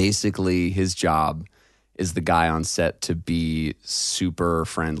basically his job is the guy on set to be super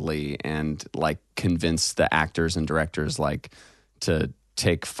friendly and like convince the actors and directors like to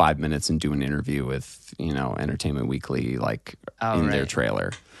take 5 minutes and do an interview with, Entertainment Weekly like their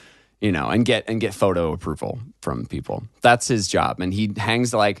trailer. And get photo approval from people. That's his job. And he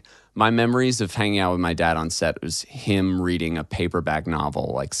hangs like my memories of hanging out with my dad on set was him reading a paperback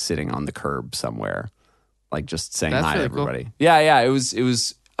novel, like sitting on the curb somewhere, like just saying hi to everybody. Cool. Yeah. It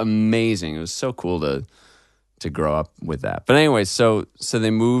was amazing. It was so cool to grow up with that. But anyway, so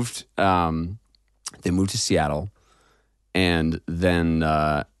they moved to Seattle, and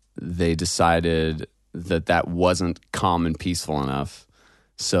then they decided that wasn't calm and peaceful enough.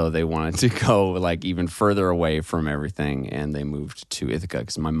 So they wanted to go like even further away from everything, and they moved to Ithaca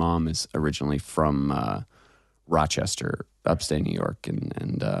because my mom is originally from Rochester, upstate New York,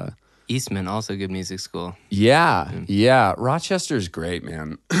 and Eastman, also good music school. Yeah. Rochester is great,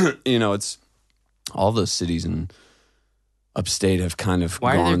 man. It's all those cities in upstate have kind of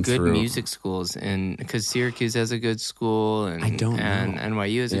Why gone are there good through. music schools? And because Syracuse has a good school, and I don't know. And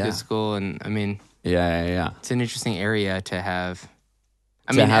NYU has a good school, and I mean, yeah, it's an interesting area to have.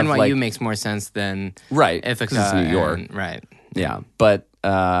 NYU makes more sense than right Ithaca, 'cause it's New York, right? Yeah, but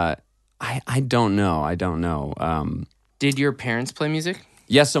I don't know. Did your parents play music?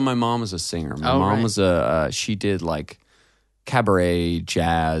 Yeah, so my mom was a singer. My mom was she did like cabaret,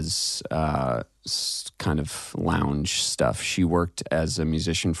 jazz, kind of lounge stuff. She worked as a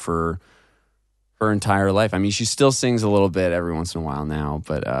musician for her entire life. I mean, she still sings a little bit every once in a while now,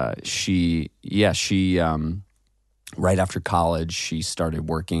 but she right after college, she started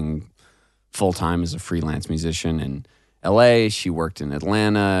working full-time as a freelance musician in LA. She worked in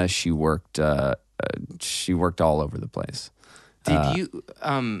Atlanta. She worked all over the place.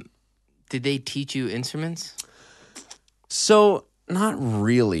 Did they teach you instruments? So not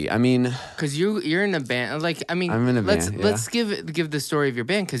really. I mean, because you're in a band. Like, I mean, I'm in a let's band. Let's give the story of your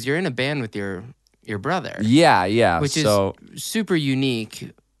band, because you're in a band with your brother. Yeah. Which is super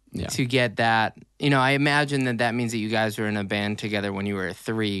unique. Yeah. To get that, I imagine that means that you guys were in a band together when you were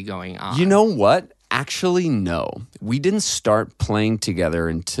 3 going on. You know what? Actually, no. We didn't start playing together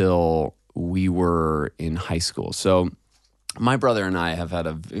until we were in high school. So my brother and I have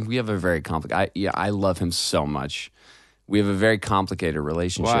a very complicated. I love him so much. We have a very complicated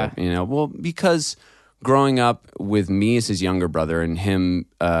relationship. Why? Well, because growing up with me as his younger brother and him,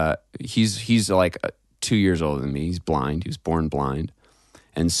 he's like 2 years older than me. He's blind. He was born blind.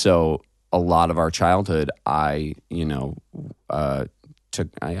 And so a lot of our childhood, I kind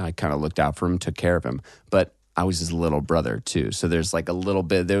of looked out for him, took care of him. But I was his little brother too. So there was like a little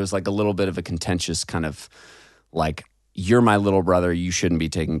bit of a contentious kind of like, you're my little brother, you shouldn't be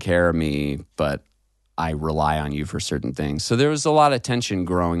taking care of me, but I rely on you for certain things. So there was a lot of tension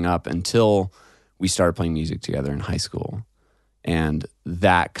growing up until we started playing music together in high school. And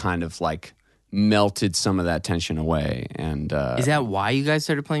that kind of like melted some of that tension away. And is that why you guys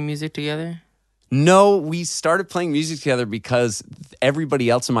started playing music together? No, we started playing music together because everybody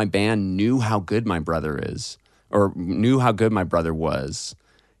else in my band knew how good my brother is, or knew how good my brother was.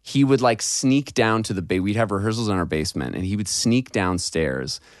 He would like sneak down to we'd have rehearsals in our basement, and he would sneak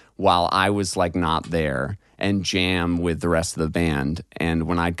downstairs while I was like not there and jam with the rest of the band. And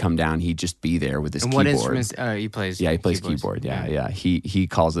when I'd come down, he'd just be there with his keyboard. And what instruments he plays? Yeah, he plays keyboard. Yeah. He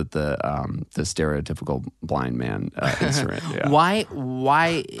calls it the stereotypical blind man instrument. Yeah.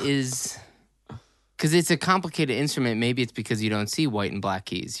 Why is? Because it's a complicated instrument. Maybe it's because you don't see white and black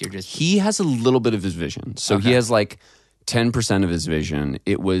keys. He has a little bit of his vision. So he has like 10% of his vision.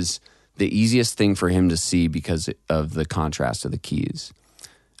 It was the easiest thing for him to see because of the contrast of the keys.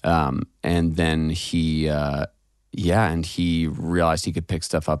 And then he realized he could pick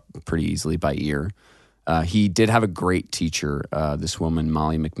stuff up pretty easily by ear. He did have a great teacher, this woman,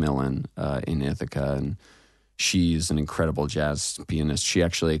 Molly McMillan, in Ithaca, and she's an incredible jazz pianist. She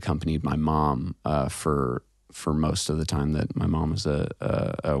actually accompanied my mom for most of the time that my mom was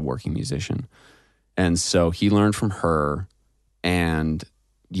a working musician. And so he learned from her. and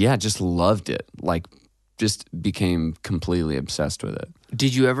yeah, just loved it. Like, just became completely obsessed with it.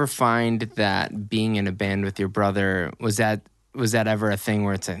 Did you ever find that being in a band with your brother, was that ever a thing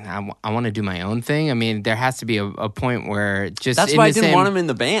where it's like, I want to do my own thing? I mean, there has to be a point where just that's why I didn't want him in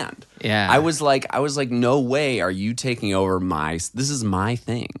the band. Yeah, I was like, no way are you taking over this is my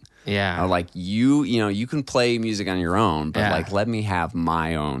thing. Yeah, like you can play music on your own, but like let me have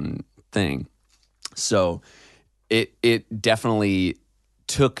my own thing. So it definitely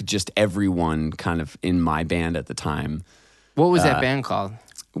took just everyone kind of in my band at the time. What was that band called?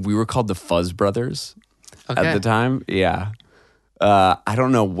 We were called the Fuzz Brothers at the time. Yeah. I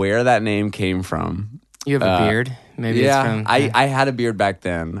don't know where that name came from. You have a beard? Maybe yeah, it's from... I had a beard back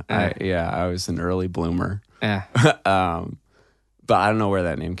then. I was an early bloomer. Yeah. But I don't know where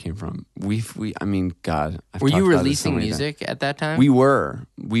that name came from. I mean, God. Were you releasing music at that time? We were.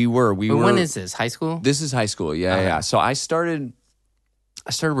 But when is this? High school? This is high school, yeah. So I started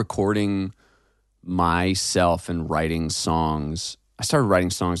recording myself and writing songs. I started writing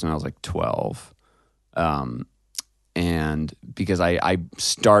songs when I was like 12. And because I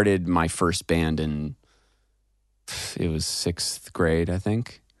started my first band it was 6th grade, I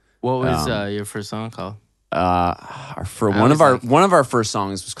think. What was your first song called? One of our first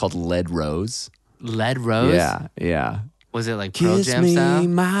songs was called Lead Rose. Lead Rose? Yeah. Was it like Pearl Jam style? Kiss me,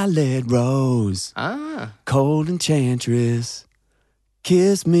 my lead rose. Cold enchantress.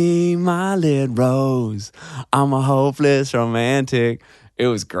 Kiss me, my lead rose. I'm a hopeless romantic. It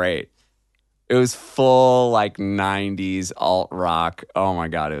was great. It was full like 90s alt rock. Oh my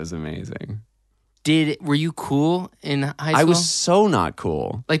God, it was amazing. Were you cool in high school? I was so not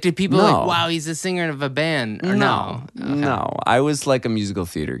cool. Like, did people like, wow, he's a singer of a band? Or no? Okay. No. I was like a musical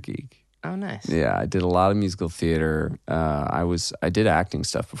theater geek. Oh, nice. Yeah, I did a lot of musical theater. I did acting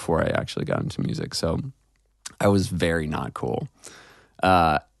stuff before I actually got into music, so I was very not cool.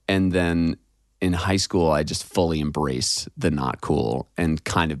 And then in high school, I just fully embraced the not cool and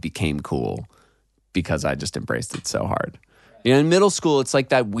kind of became cool because I just embraced it so hard. You know, in middle school, it's like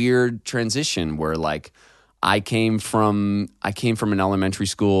that weird transition where like I came from an elementary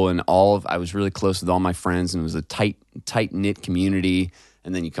school and I was really close with all my friends and it was a tight-knit community.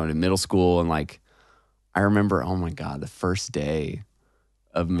 And then you come to middle school and like, I remember, oh my God, the first day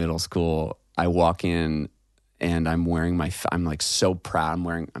of middle school, I walk in and I'm wearing I'm like so proud.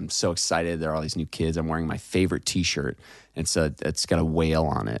 I'm so excited. There are all these new kids. I'm wearing my favorite t-shirt. And so it's got a whale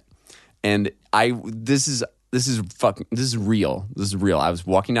on it. And this is real. This is real. I was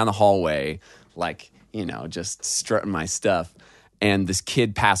walking down the hallway, like, you know, just strutting my stuff. And this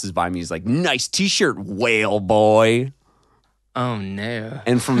kid passes by me. He's like, nice t-shirt, whale boy. Oh, no.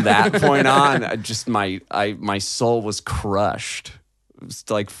 And from that point on, just my soul was crushed. It was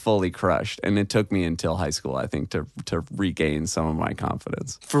like fully crushed. And it took me until high school, I think, to regain some of my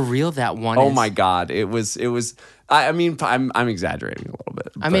confidence. For real, that one Oh, my God. It was. I mean, I'm exaggerating a little bit.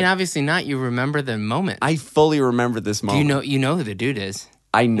 I mean, obviously not. You remember the moment. I fully remember this moment. You know who the dude is.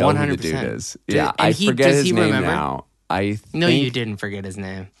 I know 100%. who the dude is. Yeah, I forget his name remember? now. No, you didn't forget his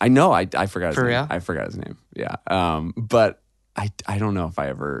name. I know. I forgot his For name. real? I forgot his name. Yeah. But I don't know if I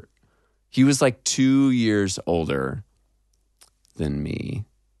ever. He was like 2 years older than me.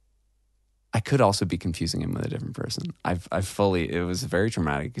 I could also be confusing him with a different person. It was a very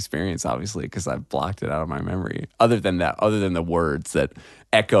traumatic experience, obviously, because I've blocked it out of my memory. Other than the words that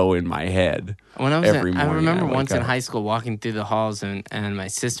echo in my head every morning. I remember once in high school walking through the halls and my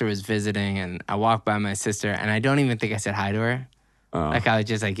sister was visiting and I walked by my sister and I don't even think I said hi to her. Like I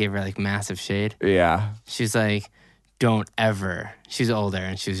just gave her like massive shade. Yeah. She's like, don't ever. She's older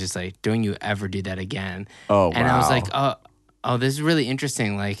and she was just like, don't you ever do that again. Oh, wow. And I was like, oh, this is really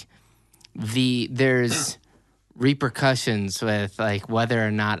interesting. Like, there's repercussions with like whether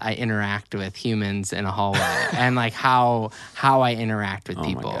or not I interact with humans in a hallway and like how I interact with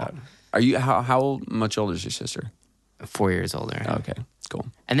people. Oh my God. Are you how much older is your sister? 4 years older. Okay, cool.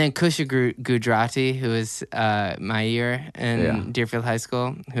 And then Kusha Gujarati, who is my year in Deerfield High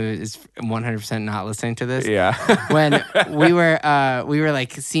School, who is 100% not listening to this. Yeah. When we were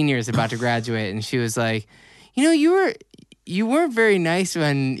like seniors about to graduate, and she was like, you know, you weren't very nice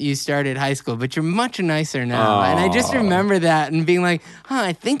when you started high school, but you're much nicer now. Aww. And I just remember that and being like,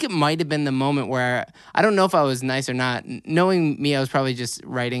 I think it might have been the moment where I don't know if I was nice or not. Knowing me, I was probably just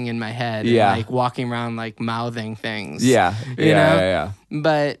writing in my head and like walking around like mouthing things. Yeah. You know? Yeah.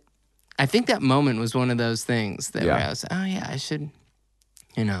 But I think that moment was one of those things that where I was, I should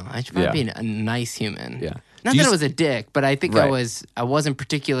probably be a nice human. Yeah. Not that I was a dick, but I think I wasn't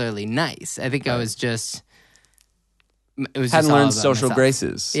particularly nice. I think I was just... It was hadn't just learned all about social myself.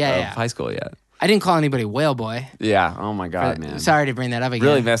 graces of Yeah. high school yet. I didn't call anybody whale boy. Yeah. Oh my God, man. Sorry to bring that up again.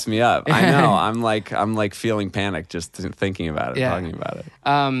 Really messed me up. I know. I'm like feeling panic just thinking about it, talking about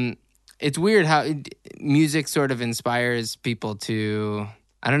it. It's weird how music sort of inspires people to.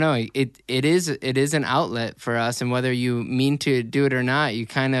 I don't know. It is an outlet for us, and whether you mean to do it or not, you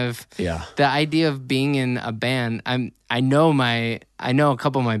kind of the idea of being in a band. I know a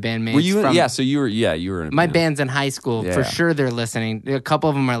couple of my bandmates. Were you? So you were in a my band. band's in high school for sure. They're listening. A couple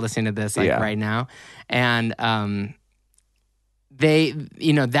of them are listening to this right now, and they,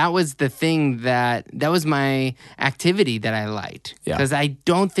 that was the thing that was my activity that I liked because I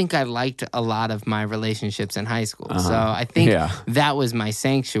don't think I liked a lot of my relationships in high school. So I think that was my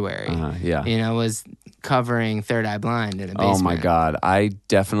sanctuary. Was covering Third Eye Blind in a basement. Oh my God. I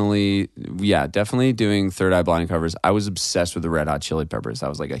definitely doing Third Eye Blind covers. I was obsessed with the Red Hot Chili Peppers. I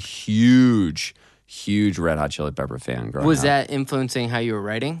was like a huge Red Hot Chili Pepper fan growing up. Was that influencing how you were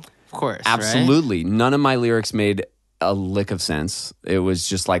writing? Of course. Absolutely. Right? None of my lyrics made a lick of sense. It was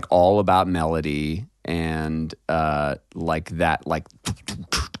just like all about melody and like that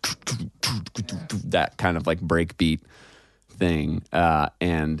kind of like breakbeat thing.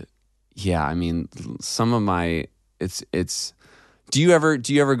 And yeah, I mean, some of my it's. Do you ever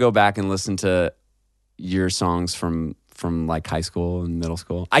go back and listen to your songs from like high school and middle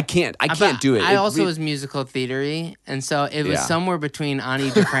school? I can't do it. I also was musical theater-y, and so it was somewhere between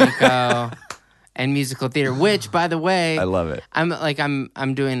Ani DeFranco and musical theater, which, by the way, I love it.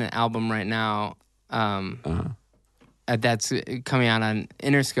 I'm doing an album right now that's coming out on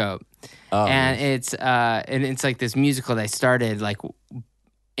Interscope, and it's like this musical that I started like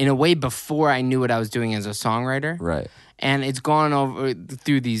in a way before I knew what I was doing as a songwriter, right? And it's gone over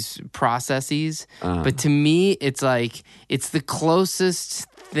through these processes, but to me, it's like it's the closest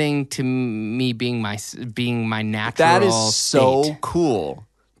thing to me being my natural. That is so state. Cool.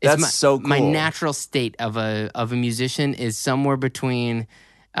 That's so cool. My natural state of a musician is somewhere between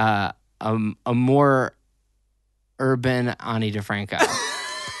a more urban Ani DeFranco.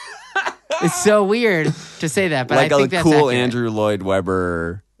 It's so weird to say that, but like I think that's cool accurate. Andrew Lloyd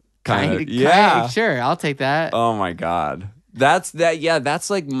Webber kind of. Sure, I'll take that. Oh my God, that's that. Yeah, that's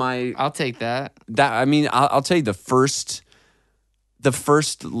like my. I'll take that. That I mean, I'll tell you the first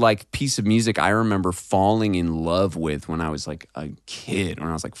like piece of music I remember falling in love with when I was like a kid, when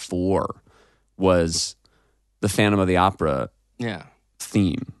I was like 4, was the Phantom of the Opera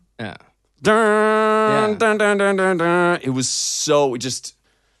theme. Yeah. Dun, dun, dun, dun, dun, dun. It was so just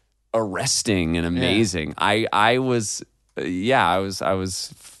arresting and amazing. I was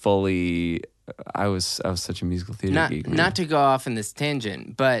such a musical theater geek. Man. Not to go off in this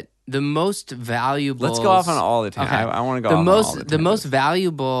tangent, but the most valuable. Let's go off on all the time. Okay. I want to go off on all the time. The most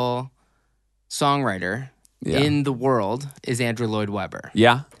valuable songwriter in the world is Andrew Lloyd Webber.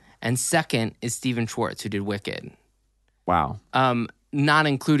 Yeah. And second is Stephen Schwartz, who did Wicked. Wow. Not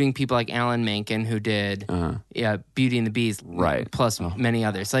including people like Alan Menken, who did Beauty and the Beast, right? Plus many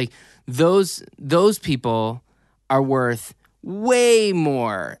others. Like those people are worth way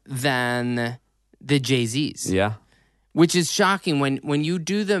more than the Jay-Z's. Yeah. Which is shocking when you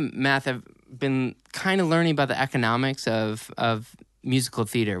do the math. I've been kind of learning about the economics of musical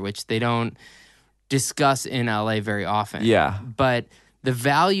theater, which they don't discuss in LA very often. Yeah. But the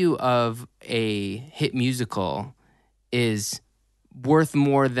value of a hit musical is worth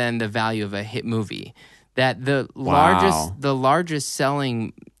more than the value of a hit movie. That the largest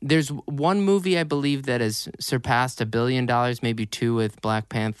selling. There's one movie I believe that has surpassed $1 billion, maybe 2 with Black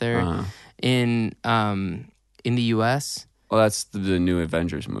Panther in the U.S. Well, that's the new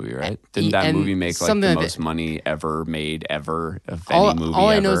Avengers movie, right? Didn't that movie make like the most money ever made of any movie? All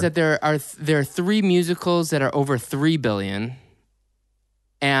I know is that there are 3 musicals that are over $3 billion,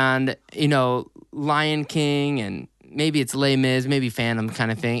 and Lion King and. Maybe it's Les Mis, maybe Phantom kind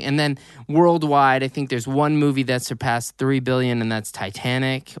of thing. And then worldwide, I think there's one movie that surpassed $3 billion, and that's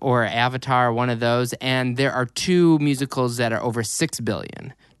Titanic or Avatar, one of those. And there are 2 musicals that are over $6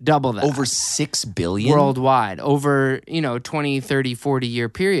 billion. Double that. Over $6 billion? Worldwide. Over, 20, 30, 40-year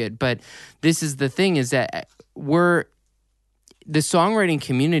period. But this is the thing is that the songwriting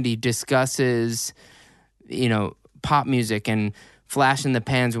community discusses, pop music and flash in the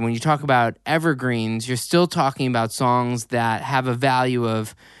pans. And when you talk about evergreens, you're still talking about songs that have a value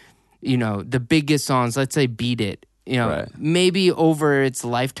of, the biggest songs, let's say Beat It, right. Maybe over its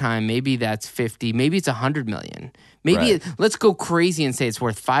lifetime, maybe that's 50, maybe it's 100 million. Maybe let's go crazy and say it's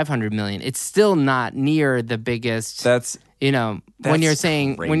worth 500 million. It's still not near the biggest. That's when you're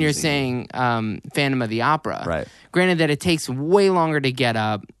saying Phantom of the Opera. Right. Granted that it takes way longer to get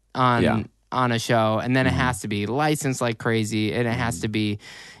up on on a show, and then it has to be licensed like crazy, and it has to be,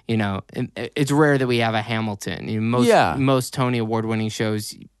 it's rare that we have a Hamilton. Most Tony Award-winning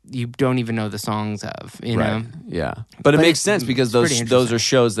shows you don't even know the songs of, know? Yeah. But it makes sense because those are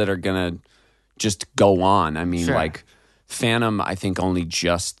shows that are going to just go on. I mean, like Phantom, I think only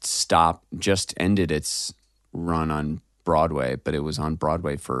just ended its run on Broadway, but it was on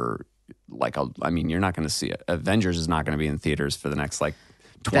Broadway for you're not going to see it. Avengers is not going to be in theaters for the next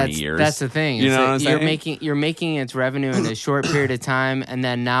 20 years. That's the thing. You know what I'm saying? You're making its revenue in a short period of time, and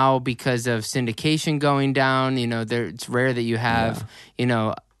then now because of syndication going down, it's rare that you have,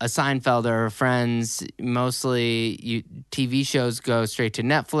 a Seinfeld or Friends. Mostly, TV shows go straight to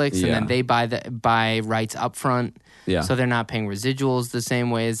Netflix, and then they buy rights up front. Yeah. So they're not paying residuals the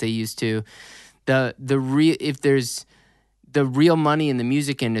same way as they used to. The real money in the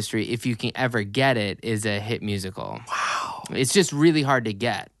music industry, if you can ever get it, is a hit musical. Wow. It's just really hard to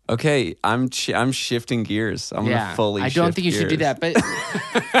get. Okay, I'm shifting gears. I'm going to fully shift I don't think you should do that. But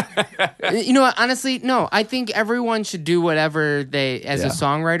you know what? Honestly, no. I think everyone should do whatever they, as a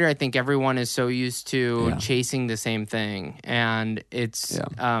songwriter, I think everyone is so used to chasing the same thing. And it's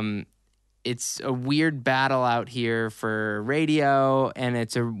a weird battle out here for radio, and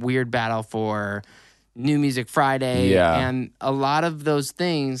it's a weird battle for New Music Friday, and a lot of those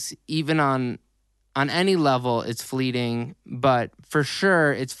things, even on any level, it's fleeting, but for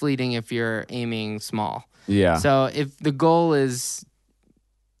sure it's fleeting if you're aiming small. Yeah. So if the goal is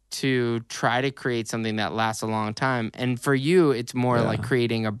to try to create something that lasts a long time, and for you, it's more like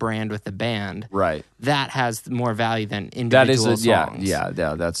creating a brand with a band. Right. That has more value than individual songs. Yeah,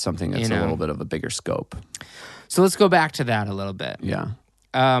 that's something that's a little bit of a bigger scope. So let's go back to that a little bit. Yeah.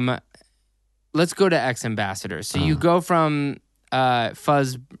 Let's go to X Ambassadors. So you go from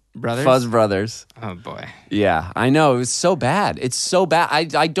Fuzz Brothers? Fuzz Brothers. Oh, boy. Yeah, I know. It was so bad. It's so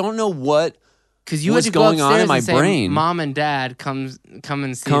bad. I don't know what was going on in my brain. Mom and Dad, come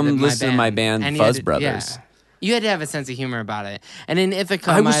and see listen to my band Fuzz Brothers. Yeah. You had to have a sense of humor about it. And in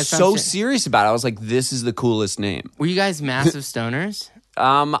Ithaca, I was so serious about it. I was like, this is the coolest name. Were you guys massive stoners?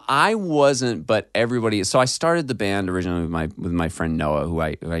 I wasn't, but everybody. So I started the band originally with my friend Noah, who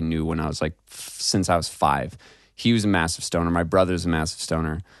I knew when I was since I was 5. He was a massive stoner. My brother's a massive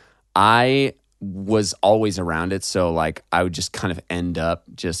stoner. I was always around it, so I would just kind of end up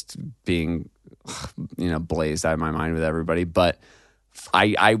just being, blazed out of my mind with everybody. But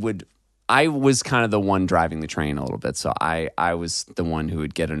I was kind of the one driving the train a little bit, so I was the one who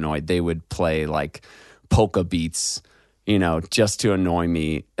would get annoyed. They would play polka beats, just to annoy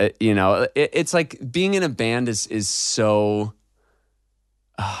me. It's like being in a band is so.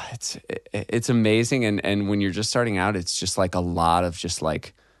 It's amazing, and when you're just starting out, it's just a lot of just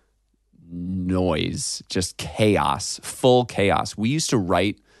noise, just chaos, full chaos. We used to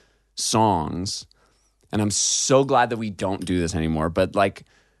write songs, and I'm so glad that we don't do this anymore. But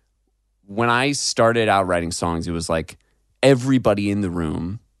when I started out writing songs, it was everybody in the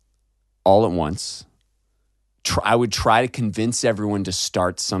room all at once. I would try to convince everyone to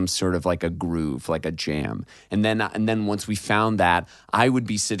start some sort of a groove, a jam. And then once we found that, I would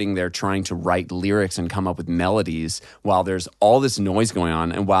be sitting there trying to write lyrics and come up with melodies while there's all this noise going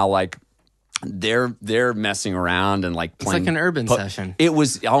on, and while they're messing around and playing. It's like an urban session. It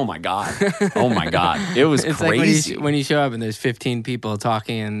was, oh my God. It was it's crazy. When you show up and there's 15 people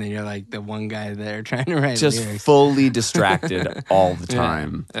talking, and then you're the one guy there trying to write just lyrics. Fully distracted all the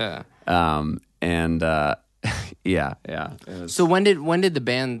time. Yeah. Yeah. So when did the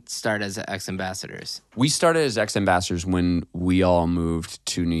band start as X Ambassadors? We started as X Ambassadors when we all moved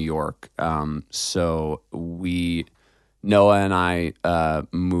to New York. So Noah and I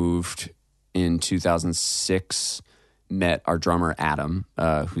moved in 2006. Met our drummer Adam,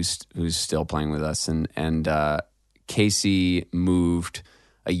 who's still playing with us, and Casey moved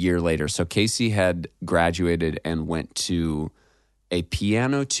a year later. So Casey had graduated and went to a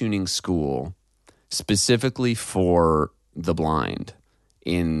piano tuning school specifically for the blind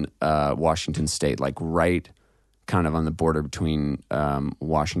in Washington State, right kind of on the border between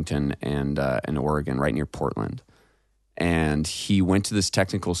Washington and Oregon, right near Portland. And he went to this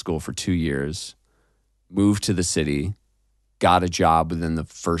technical school for 2 years, moved to the city, got a job within the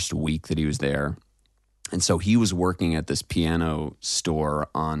first week that he was there. And so he was working at this piano store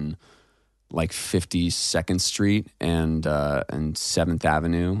on 52nd Street and 7th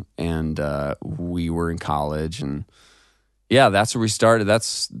Avenue, and we were in college, and that's where we started.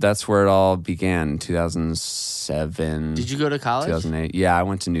 That's where it all began. 2007. Did you go to college? 2008. Yeah, I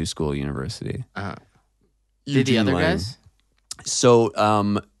went to New School University. Did the other guys? So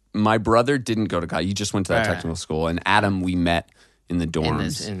my brother didn't go to college. He just went to that technical school, and Adam we met in the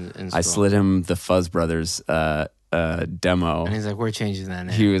dorms. In I school. slid him the Fuzz Brothers demo. And he's like, we're changing that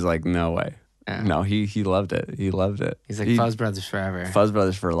name. He was like, no way. Yeah. No, he loved it. He loved it. He's like, Fuzz Brothers forever. Fuzz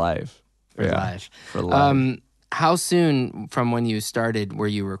Brothers for life. For life. For life. How soon from when you started were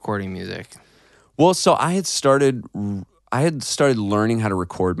you recording music? Well, so I had started learning how to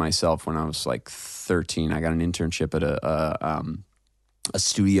record myself when I was like 13. I got an internship at a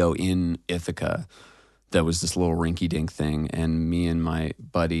studio in Ithaca that was this little rinky-dink thing, and me and my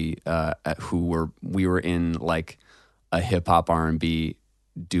buddy we were in like a hip-hop R&B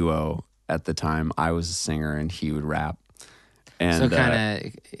duo at the time. I was a singer and he would rap. And, so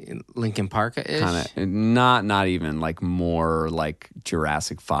kind of Linkin Park-ish? Kind of not even, like more like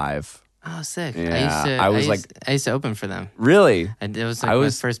Jurassic 5. Oh, sick! Yeah, I used to open for them. Really? And it was like my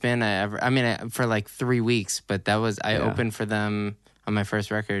first band I ever. I mean, for like 3 weeks, but that was I opened for them on my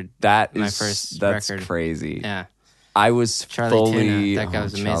first record. That's record. Crazy. Yeah, I was Charlie fully Tuna. That guy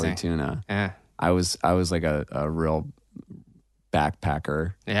was Charlie amazing. Tuna. Yeah, I was like a real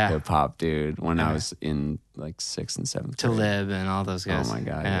backpacker hip hop dude when I was in like 6th and 7th grade. Talib and all those guys. Oh my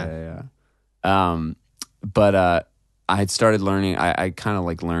god, yeah. But I had started learning. I kind of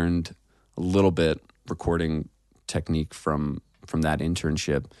like learned a little bit recording technique from that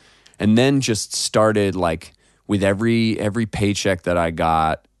internship, and then just started like with every paycheck that I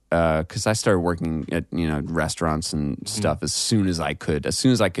got, because I started working at restaurants and stuff as soon as I could. As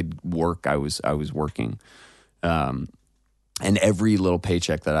soon as I could work, I was working. And every little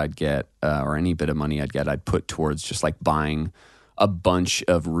paycheck that I'd get, or any bit of money I'd get, I'd put towards just like buying a bunch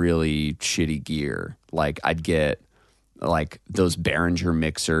of really shitty gear. Like I'd get like those Behringer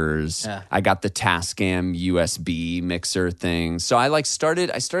mixers. Yeah. I got the Tascam USB mixer thing. So I started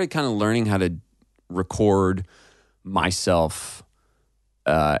kind of learning how to record myself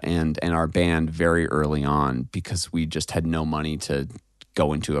and our band very early on, because we just had no money to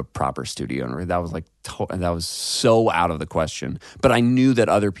go into a proper studio, and that was so out of the question. But I knew that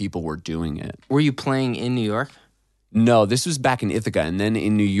other people were doing it. Were you playing in New York? No, this was back in Ithaca, and then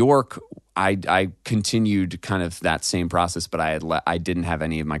in New York, I continued kind of that same process. But I didn't have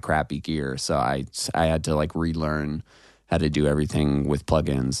any of my crappy gear, so I had to like relearn how to do everything with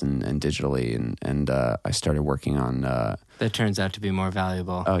plugins and digitally, and I started working on. That turns out to be more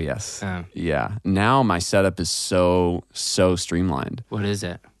valuable. Oh yes, yeah. Now my setup is so streamlined. What is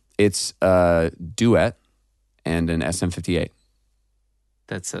it? It's a Duet and an SM58.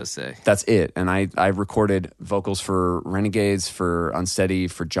 That's so sick. That's it. And I recorded vocals for Renegades, for Unsteady,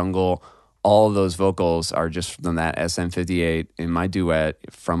 for Jungle. All of those vocals are just from that SM58 in my Duet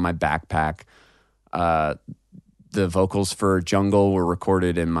from my backpack. The vocals for Jungle were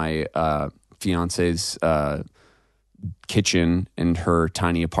recorded in my fiance's kitchen in her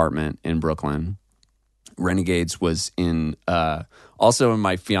tiny apartment in Brooklyn. Renegades was in also in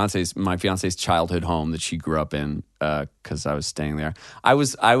my fiance's childhood home that she grew up in, because I was staying there. I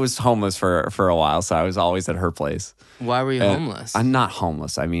was homeless for a while, so I was always at her place. Why were you homeless? I'm not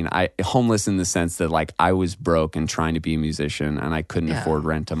homeless. I mean, homeless in the sense that like I was broke and trying to be a musician, and I couldn't afford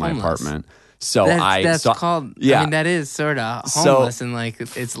rent to my apartment. So that's called. Yeah, I mean, that is sort of homeless, and like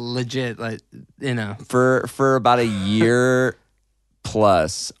it's legit. Like for about a year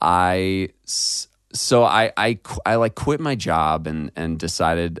plus, I like quit my job and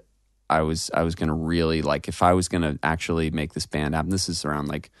decided I was going to really, like, if I was going to actually make this band happen. This is around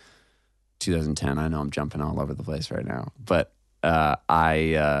like 2010. I know I'm jumping all over the place right now, but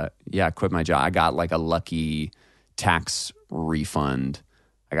I quit my job. I got like a lucky tax refund.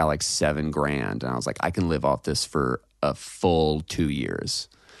 I got like $7,000, and I was like, I can live off this for a full 2 years.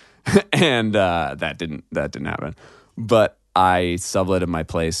 And that didn't happen. But I subletted my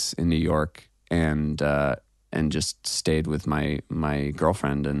place in New York and just stayed with my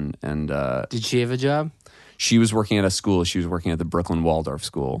girlfriend and Did she have a job? She was working at a school. She was working at the Brooklyn Waldorf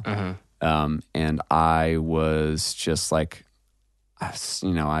School. Uh-huh. And I was just like, I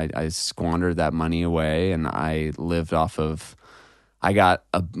squandered that money away, and I lived off of. I got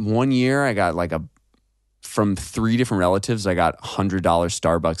 1 year. I got like from 3 different relatives. I got $100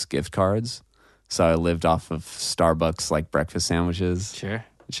 Starbucks gift cards. So I lived off of Starbucks like breakfast sandwiches. Sure.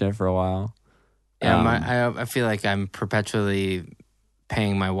 Shit for a while. Yeah, I feel like I'm perpetually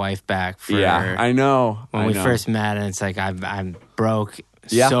paying my wife back for. Yeah, I know. When we first met, and it's like I'm broke,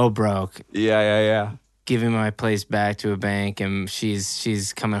 so broke. Yeah. Giving my place back to a bank, and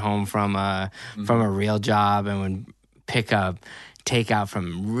she's coming home from a real job, and would pick up takeout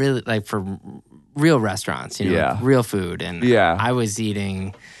from really like for real restaurants, like real food, and I was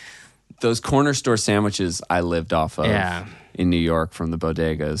eating those corner store sandwiches I lived off of in New York from the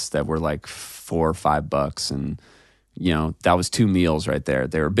bodegas that were like $4 or $5, and that was 2 meals right there.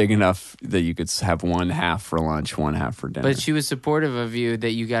 They were big enough that you could have one half for lunch, one half for dinner. But she was supportive of you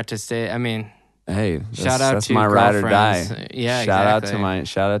that you got to stay. I mean, hey, shout out that's to my ride or die. girlfriends. Yeah,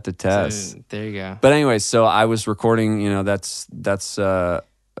 Shout out to Tess. So, there you go. But anyway, so I was recording.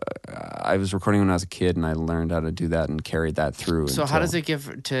 I was recording when I was a kid, and I learned how to do that and carried that through. So how does it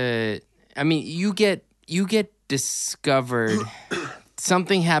get to? I mean, you get discovered.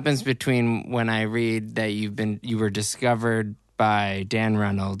 Something happens between when I read that you were discovered by Dan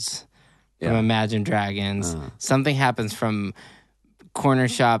Reynolds from Imagine Dragons. Something happens from corner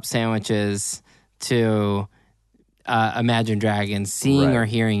shop sandwiches to Imagine Dragons, seeing or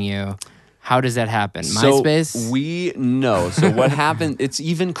hearing you. How does that happen? MySpace? So what happened, it's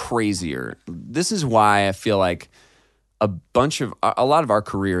even crazier. This is why I feel like a lot of our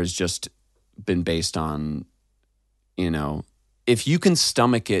career has just been based on, if you can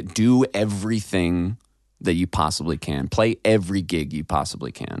stomach it, do everything that you possibly can. Play every gig you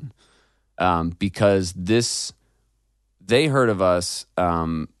possibly can. Because they heard of us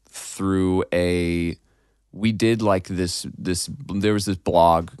through we did like this, there was this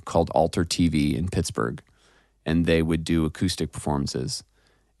blog called Alter TV in Pittsburgh, and they would do acoustic performances.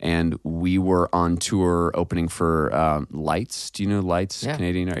 And we were on tour opening for Lights. Do you know Lights? Yeah.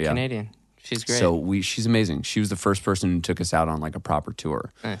 Canadian? Yeah. Canadian. She's great. So she's amazing. She was the first person who took us out on like a proper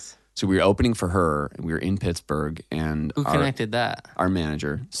tour. Nice. So we were opening for her, and we were in Pittsburgh. And who connected that? Our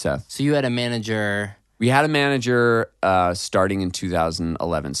manager, Seth. So you had a manager. We had a manager starting in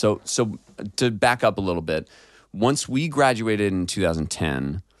 2011. So to back up a little bit, once we graduated in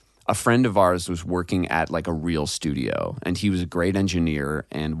 2010, a friend of ours was working at like a real studio, and he was a great engineer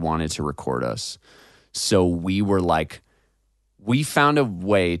and wanted to record us. So we were like, we found a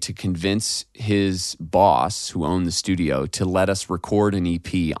way to convince his boss, who owned the studio, to let us record an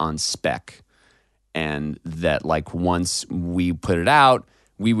EP on spec. And that like once we put it out,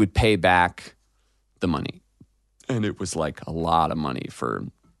 we would pay back the money. And it was like a lot of money for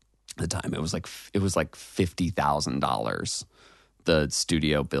the time. It was like $50,000, the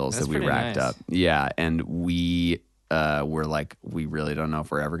studio bills that we racked up. Yeah. And we were like, we really don't know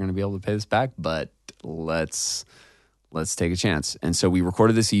if we're ever going to be able to pay this back, but let's take a chance. And so we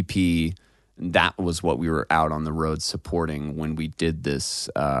recorded this EP. That was what we were out on the road supporting when we did this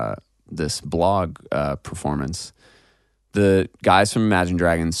blog performance. The guys from Imagine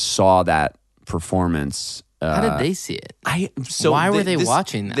Dragons saw that performance. How did they see it? Why were they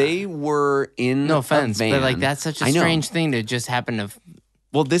watching that? They were in no offense, a van. but like that's such a strange thing to just happen to.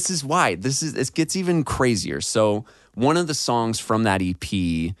 Well, this is why. It gets even crazier. So one of the songs from that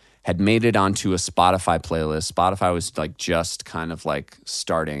EP had made it onto a Spotify playlist. Spotify was like just kind of like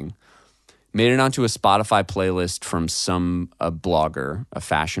starting. Made it onto a Spotify playlist from a blogger, a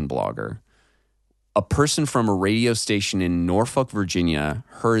fashion blogger. A person from a radio station in Norfolk, Virginia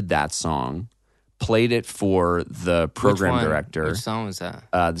heard that song, played it for the program director. Which song was that?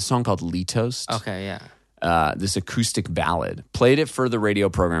 The song called Litoast. Okay, yeah. This acoustic ballad. Played it for the radio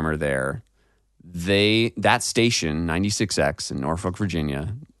programmer there. That station, 96X in Norfolk,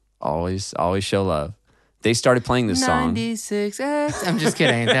 Virginia, always show love. They started playing this song. 96X. I'm just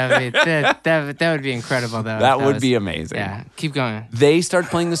kidding. That would be incredible, though. That would be amazing. Yeah, keep going. They started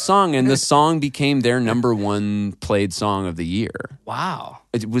playing the song, and the song became their number 1 played song of the year. Wow.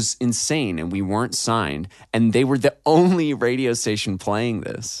 It was insane, and we weren't signed, and they were the only radio station playing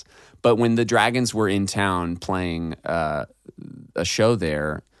this. But when the Dragons were in town playing a show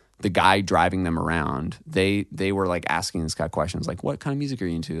there, the guy driving them around, they were like asking this guy questions like, what kind of music are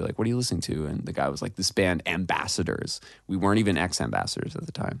you into? Like, what are you listening to? And the guy was like, this band Ambassadors. We weren't even ex-ambassadors at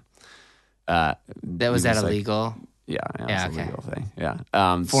the time. Was that illegal? Yeah, yeah, it's a okay. legal thing. Yeah.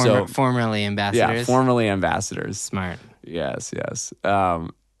 Formerly ambassadors? Yeah, formerly ambassadors. Smart. Yes.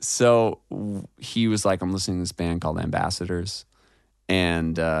 So he was like, I'm listening to this band called Ambassadors.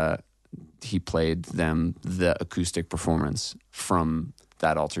 And he played them the acoustic performance from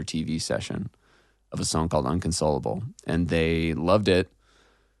that Alter TV session of a song called Unconsolable. And they loved it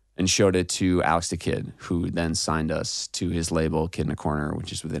and showed it to Alex the Kid, who then signed us to his label, Kid in a Corner,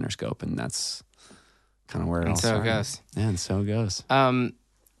 which is with Interscope. And that's kind of where it all started. Goes. Yeah, and so it goes.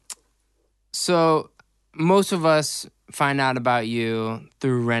 So most of us find out about you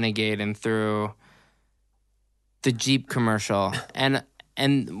through Renegade and through the Jeep commercial. And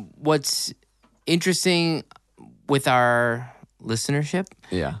what's interesting with our listenership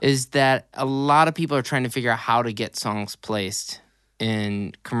is that a lot of people are trying to figure out how to get songs placed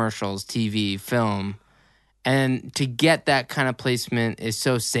in commercials, TV, film. And to get that kind of placement is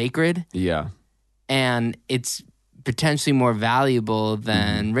so sacred. Yeah. And it's potentially more valuable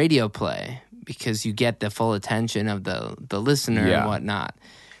than radio play because you get the full attention of the listener Yeah. and whatnot.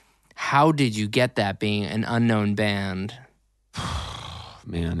 How did you get that being an unknown band?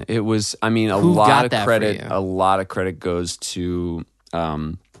 Man, it was, I mean, Who got that for you? a lot of credit goes to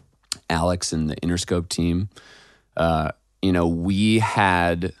Alex and the Interscope team.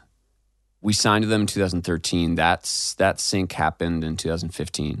 We signed to them in 2013. That sync happened in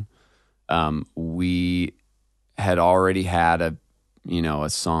 2015. We had already had a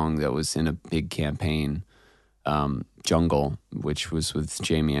song that was in a big campaign, Jungle, which was with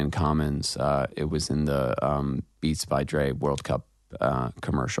Jamie Ann Commons. It was in the Beats by Dre World Cup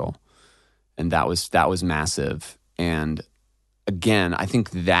commercial, and that was massive. And again, I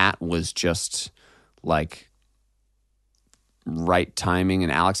think that was just like right timing.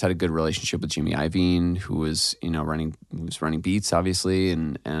 And Alex had a good relationship with Jimmy Iovine, who was running Beats, obviously,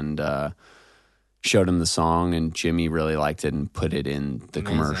 and showed him the song, and Jimmy really liked it and put it in the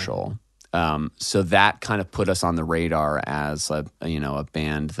commercial. So that kind of put us on the radar as a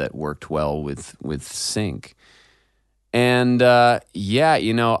band that worked well with sync. And we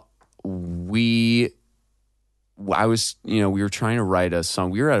were trying to write a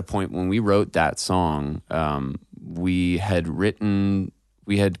song. We were at a point when we wrote that song, we had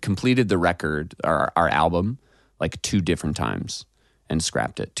completed the record, our album, like 2 different times and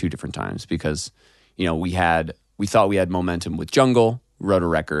scrapped it 2 different times because, we thought we had momentum with Jungle, wrote a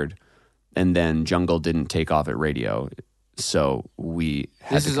record, and then Jungle didn't take off at radio. So we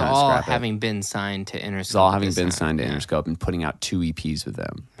had This to is kind of all scrap it. having been signed to Interscope. This is all having been signed to Interscope and putting out 2 EPs with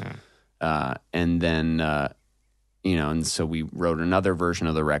them. Yeah. And then, and so we wrote another version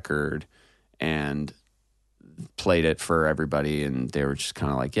of the record and played it for everybody. And they were just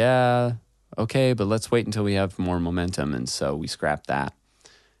kind of like, yeah, okay, but let's wait until we have more momentum. And so we scrapped that.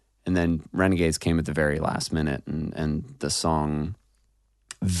 And then Renegades came at the very last minute, and the song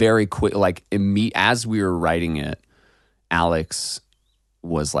very quick, as we were writing it, Alex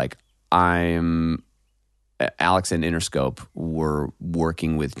was like, Alex and Interscope were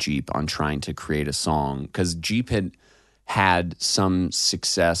working with Jeep on trying to create a song because Jeep had some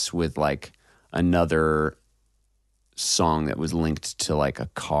success with like another song that was linked to like a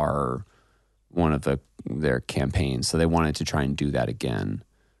car, one of their campaigns. So they wanted to try and do that again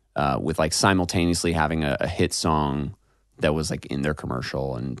with like simultaneously having a hit song that was like in their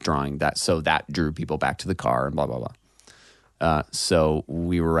commercial and drawing that. So that drew people back to the car and blah, blah, blah. So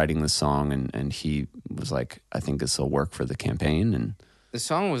we were writing the song, and he was like, I think this will work for the campaign. And The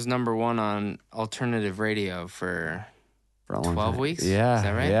song was number 1 on alternative radio for a long 12 time. weeks? Yeah. Is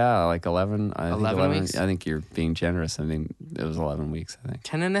that right? Yeah, like 11. 11 weeks? I think you're being generous. I mean, it was 11 weeks, I think.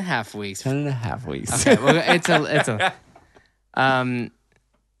 10 and a half weeks. 10 and a half weeks. Okay, well, it's a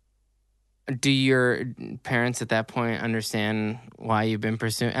do your parents at that point understand why you've been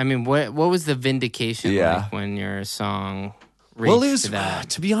pursuing? I mean, what was the vindication like when your song reached that?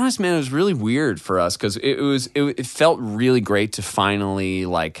 To be honest, man, it was really weird for us because it felt really great to finally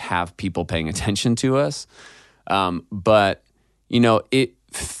like have people paying attention to us. But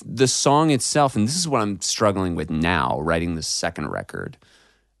the song itself, and this is what I'm struggling with now, writing the second record,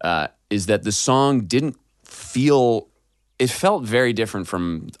 is that the song it felt very different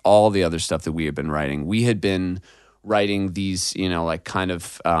from all the other stuff that we had been writing. We had been writing these, like kind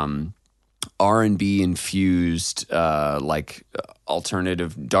of R&B infused, like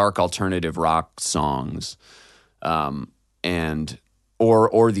dark alternative rock songs, and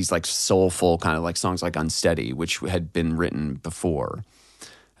or these like soulful kind of like songs like Unsteady, which had been written before,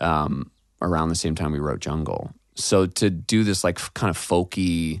 around the same time we wrote Jungle. So to do this like kind of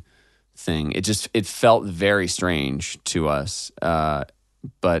folky thing, it felt very strange to us.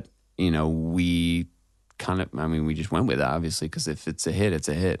 But we we just went with it, obviously, because if it's a hit,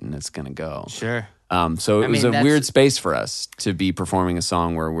 and it's going to go. Sure. So it was a weird space for us to be performing a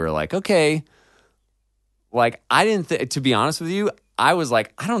song where we're like, okay, like I didn't to be honest with you, I was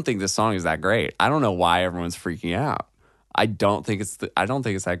like, I don't think this song is that great. I don't know why everyone's freaking out. I don't think it's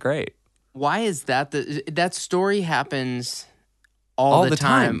that great. Why is that? That story happens all the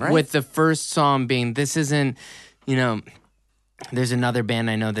time, right? With the first song being, this isn't, there's another band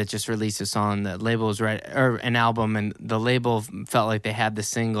I know that just released a song. The label was or an album, and the label felt like they had the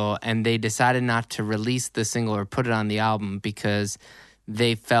single, and they decided not to release the single or put it on the album because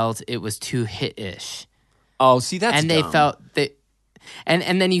they felt it was too hit-ish. Oh, see, that's and dumb. They felt that,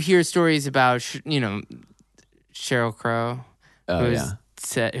 and then you hear stories about Sheryl Crow,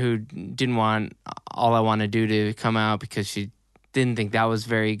 who didn't want All I Want to Do to come out because she didn't think that was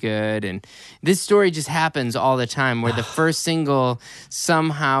very good. And this story just happens all the time where the first single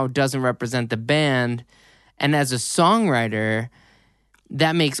somehow doesn't represent the band. And as a songwriter,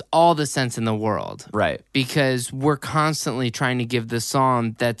 that makes all the sense in the world. Right. Because we're constantly trying to give the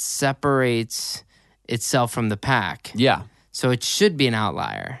song that separates itself from the pack. Yeah. So it should be an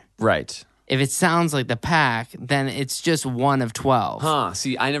outlier. Right. If it sounds like the pack, then it's just one of 12. Huh.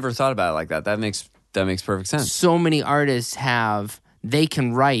 See, I never thought about it like that. That makes perfect sense. So many artists they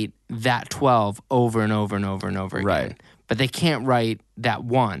can write that 12 over and over and over and over again. Right. But they can't write that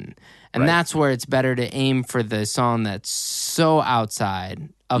one. And Right. that's where it's better to aim for the song that's so outside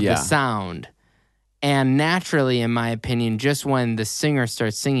of the sound. And naturally, in my opinion, just when the singer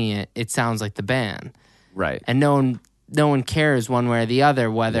starts singing it, it sounds like the band. Right. And no one cares one way or the other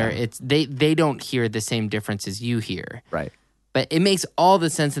whether it's they don't hear the same difference as you hear. Right. But it makes all the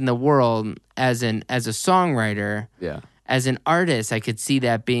sense in the world as a songwriter. Yeah. As an artist, I could see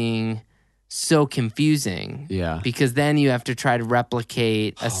that being so confusing. Yeah. Because then you have to try to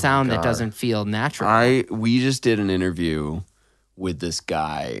replicate a sound that doesn't feel natural. We just did an interview with this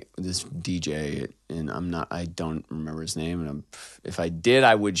guy, this DJ, and I don't remember his name, and if I did,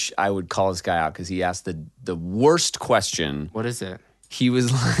 I would call this guy out because he asked the worst question. What is it? He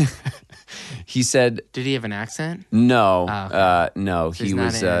was like, he said, Did he have an accent? No, Oh, okay. no, So he he's not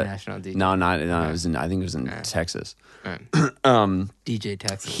was an international DJ. No, it was I think it was in Texas. DJ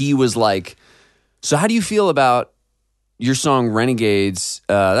Texas. He was like, so how do you feel about your song Renegades?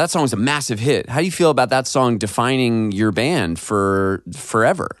 That song's a massive hit. How do you feel about that song defining your band for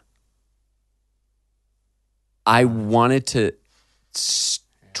forever? I wanted to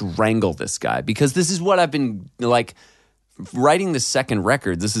strangle this guy because this is what I've been like writing the second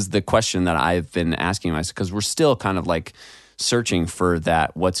record. This is the question that I've been asking myself because we're still kind of like searching for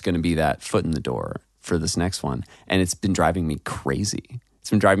that, what's going to be that foot in the door for this next one. And it's been driving me crazy. It's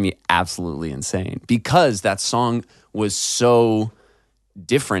been driving me absolutely insane because that song was so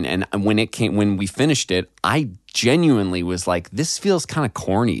different. And when we finished it, I genuinely was like, this feels kind of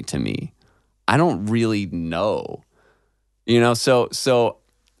corny to me. I don't really know, so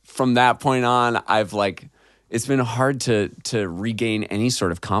from that point on, I've like, it's been hard to regain any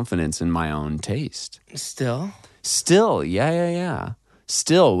sort of confidence in my own taste. Still, yeah.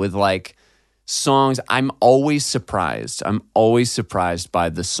 Still with like songs, I'm always surprised. I'm always surprised by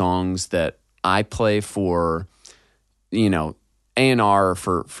the songs that I play for, A&R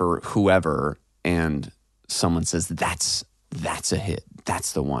for whoever, and someone says that's a hit.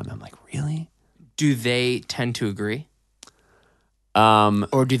 That's the one. I'm like, really? do they tend to agree?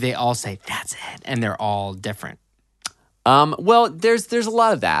 Or do they all say that's it, and they're all different? Well, there's a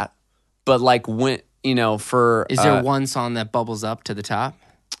lot of that, but like when for is there one song that bubbles up to the top?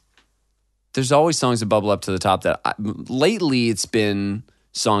 There's always songs that bubble up to the top. Lately it's been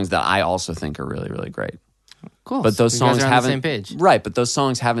songs that I also think are really, really great. Cool. But those So you guys songs are on haven't the same page. Right, but those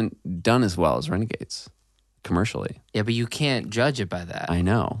songs haven't done as well as Renegades commercially. Yeah, but you can't judge it by that. I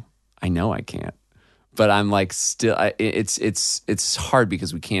know I can't. But I'm like still it's hard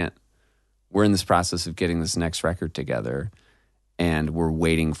because we're in this process of getting this next record together, and we're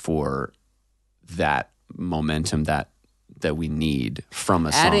waiting for that momentum that we need from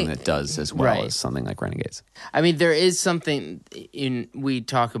a song that does as well as something like Renegades. I mean, there is something we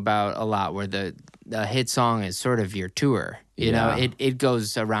talk about a lot where the hit song is sort of your tour. You know, it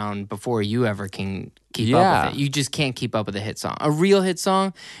goes around before you ever can keep up with it. You just can't keep up with a hit song. A real hit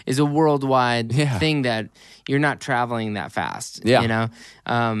song is a worldwide thing that you're not traveling that fast. Yeah. You know?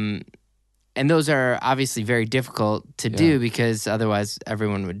 And those are obviously very difficult to do because otherwise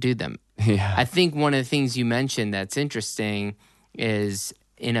everyone would do them. Yeah. I think one of the things you mentioned that's interesting is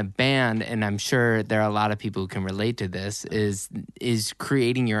in a band, and I'm sure there are a lot of people who can relate to this, is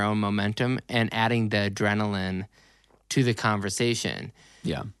creating your own momentum and adding the adrenaline to the conversation.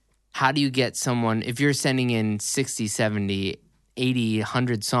 Yeah. How do you get someone, if you're sending in 60, 70, 80,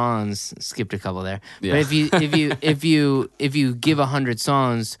 100 songs, skipped a couple there. Yeah. But if you give 100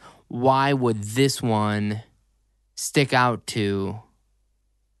 songs, why would this one stick out to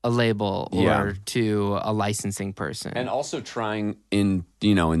a label or to a licensing person? And also trying in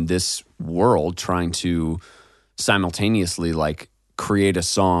this world, trying to simultaneously like create a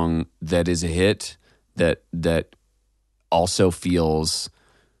song that is a hit that also feels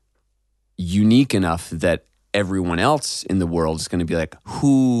unique enough that everyone else in the world is going to be like,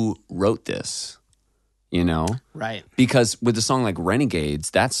 who wrote this? Right. Because with a song like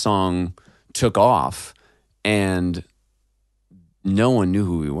Renegades, that song took off and no one knew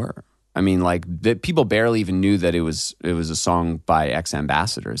who we were. I mean, like people barely even knew that it was a song by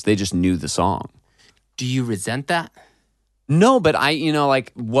Ex-Ambassadors. They just knew the song. Do you resent that? No, but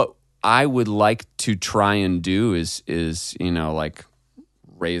what I would like to try and do is like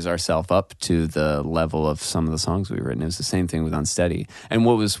raise ourselves up to the level of some of the songs we've written. It was the same thing with Unsteady. And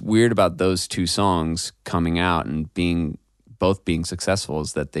what was weird about those two songs coming out and both being successful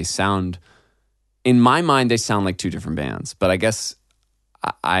is that they sound, in my mind, they sound like two different bands. But I guess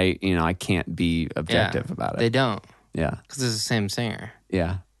I can't be objective about it. They don't. Yeah. Because it's the same singer.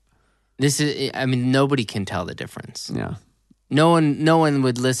 Yeah. Nobody can tell the difference. Yeah. No one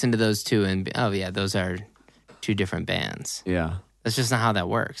would listen to those two and be, oh yeah, those are two different bands. Yeah. That's just not how that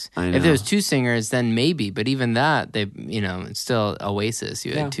works. I know. If there was two singers, then maybe. But even that, it's still Oasis.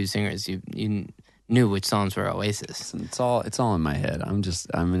 You had two singers. You knew which songs were Oasis. It's all in my head.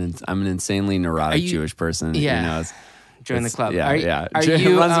 I'm an insanely neurotic Jewish person. Yeah. Join the club. Yeah, Are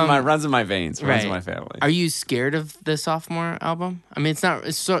you, runs in my veins. Runs in my family. Are you scared of the sophomore album? I mean, it's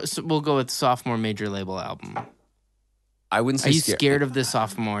not. So we'll go with sophomore major label album. I wouldn't say. Are you scared of the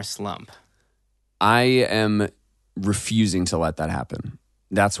sophomore slump? I am refusing to let that happen.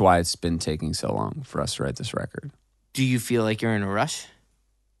 That's why it's been taking so long for us to write this record. Do you feel like you're in a rush?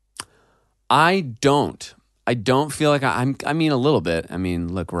 I don't feel like I mean, a little bit. I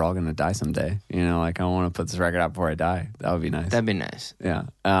mean, look, we're all going to die someday. I want to put this record out before I die. That would be nice. That'd be nice. Yeah.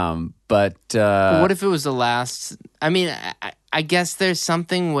 But what if it was the last? I mean, I guess there's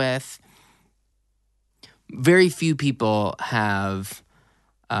something with very few people have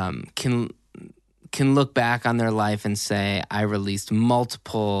can look back on their life and say, I released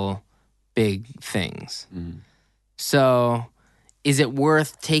multiple big things. Mm-hmm. So is it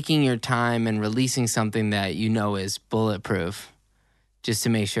worth taking your time and releasing something that you know is bulletproof just to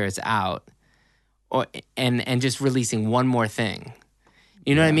make sure it's out, and just releasing one more thing?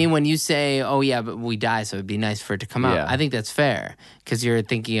 You know what I mean? When you say, oh yeah, but we die, so it'd be nice for it to come out. I think that's fair because you're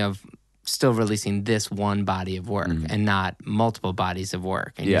thinking of still releasing this one body of work and not multiple bodies of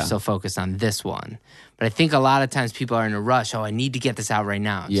work, and you're still focused on this one. But I think a lot of times people are in a rush. Oh, I need to get this out right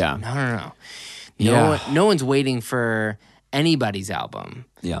now. It's like, no. No one's waiting for anybody's album.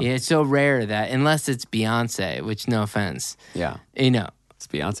 Yeah. It's so rare that, unless it's Beyonce, which, no offense. Yeah. It's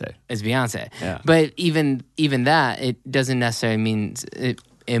Beyonce. It's Beyonce. Yeah. But even that, it doesn't necessarily mean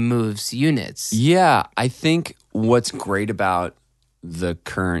it moves units. Yeah. I think what's great about the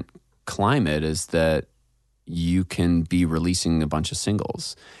current climate is that you can be releasing a bunch of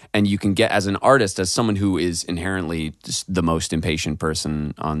singles, and you can get, as an artist, as someone who is inherently just the most impatient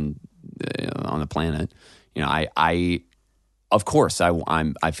person on the planet. I of course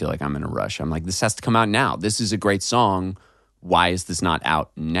I feel like I'm in a rush. I'm like, this has to come out now. This is a great song. Why is this not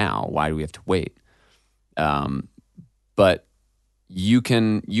out now? Why do we have to wait? But you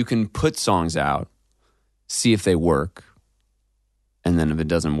can put songs out, see if they work, and then if it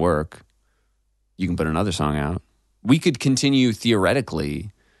doesn't work, you can put another song out. We could continue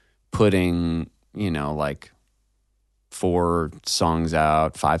theoretically putting, like 4 songs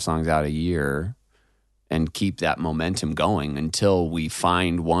out, 5 songs out a year, and keep that momentum going until we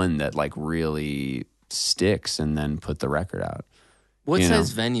find one that like really sticks, and then put the record out. What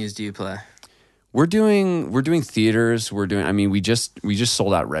size venues do you play? We're doing theaters. We just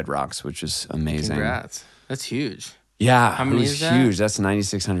sold out Red Rocks, which is amazing. Congrats. That's huge. Yeah. How many is that? Huge. That's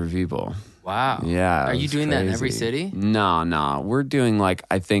 9,600 people. Wow. Yeah. Are you doing that in every city? No. We're doing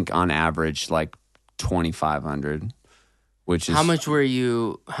I think on average 2,500, which is... How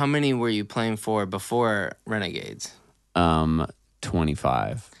many were you playing for before Renegades?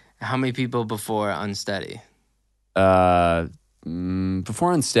 25. How many people before Unsteady? Before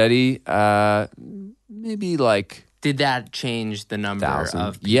Unsteady, maybe Did that change the number 1,000.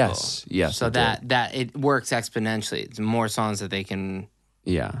 of people? Yes. So that it works exponentially. It's more songs that they can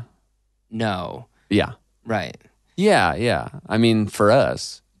know. Yeah. Right. Yeah. I mean, for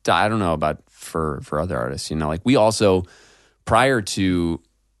us, I don't know about for other artists, we also, prior to...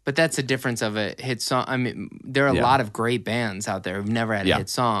 But that's the difference of a hit song. I mean, there are a lot of great bands out there who've never had a hit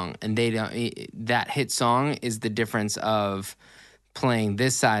song, and they don't. That hit song is the difference of playing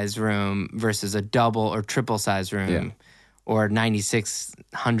this size room versus a double or triple size room, or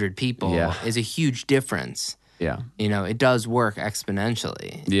 9,600 people is a huge difference. Yeah, it does work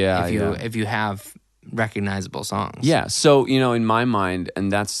exponentially. Yeah, if you have recognizable songs. Yeah. So in my mind,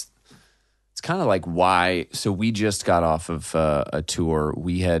 and it's kind of like why. So we just got off of a tour.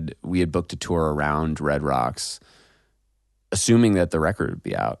 We had booked a tour around Red Rocks, assuming that the record would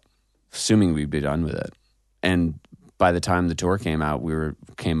be out, assuming we'd be done with it. And by the time the tour came out, we were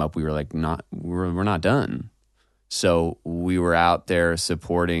like, we're not done. So we were out there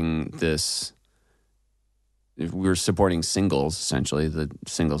supporting this. We were supporting singles, essentially the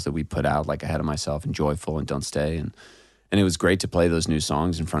singles that we put out, like Ahead of Myself and Joyful and Don't Stay, and it was great to play those new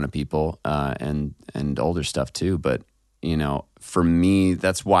songs in front of people, and older stuff too. But for me,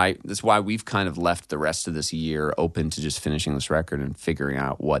 that's why we've kind of left the rest of this year open to just finishing this record and figuring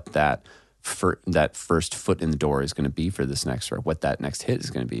out what that first foot in the door is going to be for this next, or what that next hit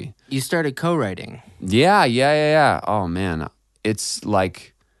is going to be. You started co-writing. Yeah. Oh man, it's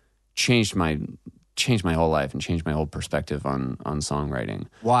like changed my whole life and changed my whole perspective on songwriting.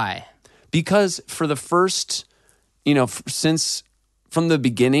 Why? Because for the first, since from the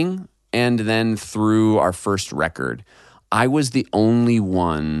beginning and then through our first record, I was the only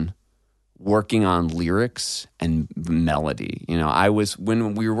one working on lyrics and melody.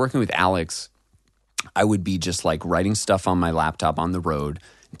 When we were working with Alex, I would be just like writing stuff on my laptop on the road,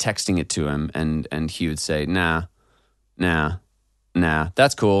 texting it to him, and he would say, nah,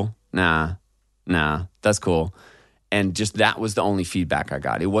 that's cool. Nah, that's cool. And just that was the only feedback I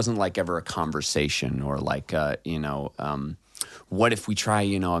got. It wasn't like ever a conversation or like, what if we try,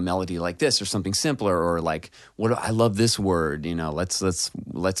 a melody like this or something simpler, or like, I love this word,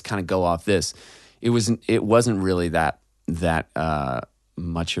 let's kind of go off this. It wasn't really that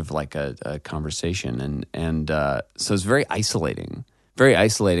much of like a conversation. And so it's very isolating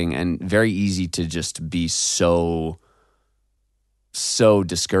and very easy to just be so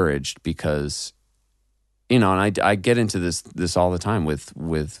discouraged because, and I get into this all the time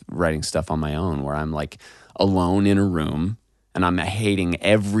with writing stuff on my own, where I'm like alone in a room and I'm hating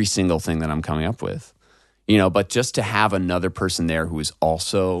every single thing that I'm coming up with, but just to have another person there who is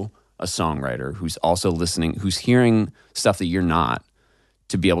also a songwriter, who's also listening, who's hearing stuff that you're not,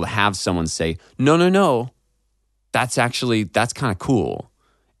 to be able to have someone say, no, that's kind of cool.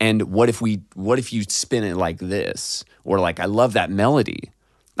 And what if you spin it like this? Or like, I love that melody.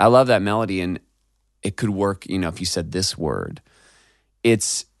 And it could work, if you said this word.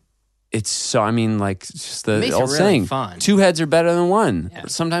 It's so, just the old really saying, fun. 2 heads are better than one. Yeah.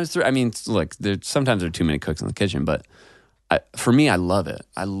 Sometimes 3. Look, sometimes there are too many cooks in the kitchen, but for me, I love it.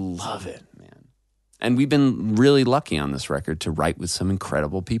 I love it, man. And we've been really lucky on this record to write with some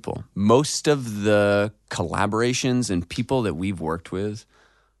incredible people. Most of the collaborations and people that we've worked with,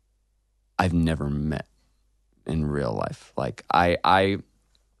 I've never met in real life. Like I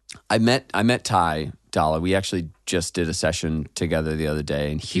met Ty Dolla. We actually just did a session together the other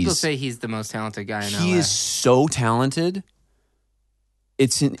day, and people say he's the most talented guy in LA. He is so talented.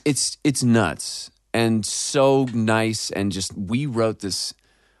 It's nuts and so nice, and just we wrote this.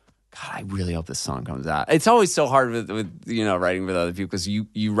 God, I really hope this song comes out. It's always so hard with writing with other people, because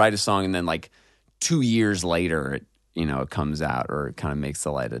you write a song and then like 2 years later it comes out, or it kind of makes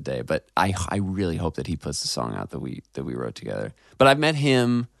the light of day. But I really hope that he puts the song out that we wrote together. But I've met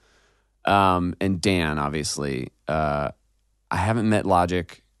him. And Dan, obviously. I haven't met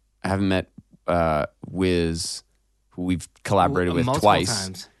Logic. I haven't met Wiz, who we've collaborated with multiple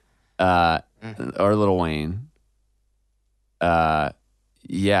twice. Times. Or Lil Wayne. I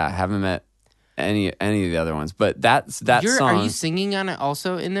haven't met any of the other ones. But that song. Are you singing on it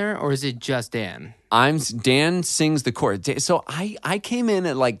also in there, or is it just Dan? Dan sings the chorus. So I came in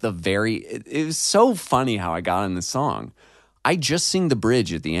at like it was so funny how I got in the song. I just sing the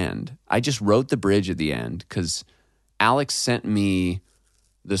bridge at the end. I just wrote the bridge at the end because Alex sent me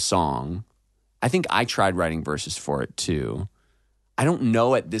the song. I think I tried writing verses for it too. I don't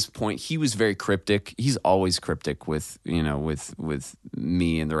know at this point. He was very cryptic. He's always cryptic with me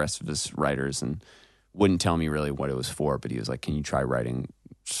and the rest of his writers, and wouldn't tell me really what it was for. But he was like, "Can you try writing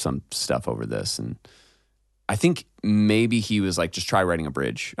some stuff over this?" And I think maybe he was like, "Just try writing a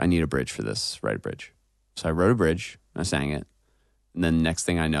bridge. I need a bridge for this. Write a bridge." So I wrote a bridge. I sang it. And then next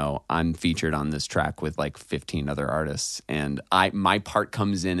thing I know, I'm featured on this track with like 15 other artists. And my part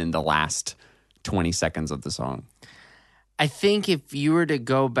comes in the last 20 seconds of the song. I think if you were to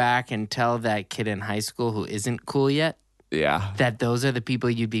go back and tell that kid in high school who isn't cool yet, that those are the people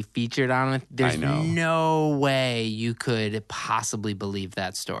you'd be featured on with, there's no way you could possibly believe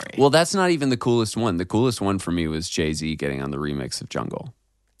that story. Well, that's not even the coolest one. The coolest one for me was Jay-Z getting on the remix of Jungle.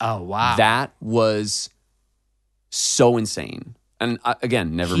 Oh, wow. That was so insane. And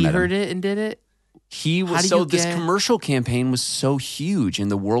again, never met him. He heard it and did it? This commercial campaign was so huge, and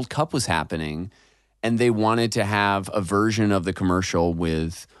the World Cup was happening, and they wanted to have a version of the commercial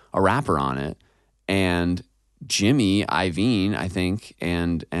with a rapper on it. And Jimmy Iovine, I think,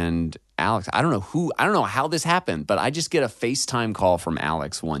 and Alex, I don't know how this happened, but I just get a FaceTime call from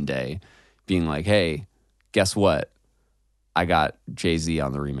Alex one day being like, "Hey, guess what? I got Jay-Z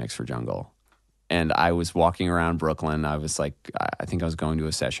on the remix for Jungle." And I was walking around Brooklyn. I was like, I think I was going to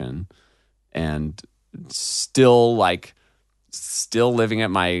a session, and still living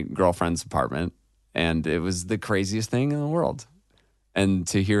at my girlfriend's apartment. And it was the craziest thing in the world. And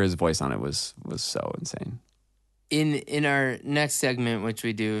to hear his voice on it was so insane. In our next segment, which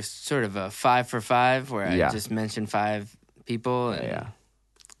we do sort of a 5 for 5, where Yeah. I just mention 5 people. And Yeah.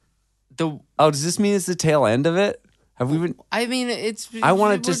 does this mean it's the tail end of it? Have we been? I mean, it's. I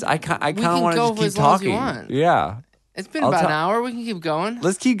want to just. I kind of want to just keep talking. Yeah. It's been about an hour. We can keep going.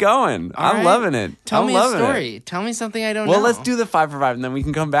 Let's keep going. All I'm right. loving it. Tell I'm me a loving story. It. Tell me something I don't know. Well, let's do the 5 for 5, and then we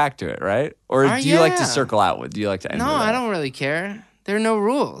can come back to it, right? Or do you like to yeah. circle out with? Do you like to end No, with that? I don't really care. There are no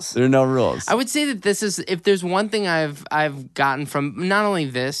rules. There are no rules. I would say that this is, if there's one thing I've gotten from not only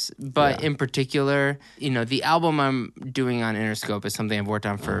this, but in particular, the album I'm doing on Interscope is something I've worked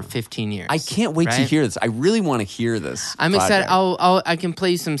on for 15 years. I can't wait to right? hear this. I really want to hear this. I'm excited. I can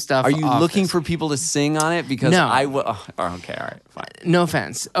play you some stuff. Are you off looking this. for people to sing on it? Because No. I will. Okay, all right, fine. No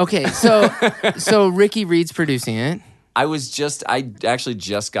offense. Okay, so Ricky Reed's producing it. I actually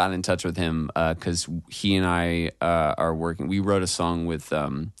just got in touch with him because he and I are working. We wrote a song with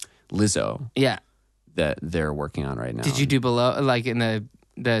Lizzo. Yeah. That they're working on right now. Did you do below, like in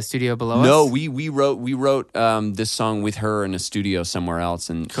the studio below us? No, we wrote this song with her in a studio somewhere else,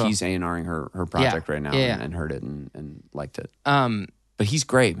 and Cool. he's A&Ring her project right now and heard it and liked it. But he's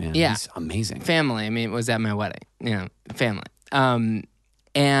great, man. Yeah. He's amazing. Family. I mean, it was at my wedding. Family.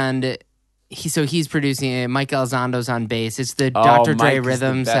 And he's producing it. Mike Elizondo's on bass. It's the Dr. Dre Mike is the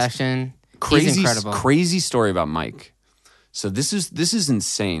rhythm best. session. He's incredible. Crazy story about Mike. So this is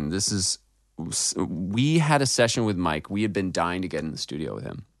insane. We had a session with Mike. We had been dying to get in the studio with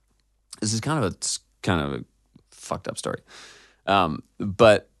him. This is kind of a fucked up story.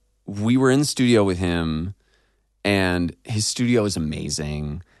 But we were in the studio with him, and his studio is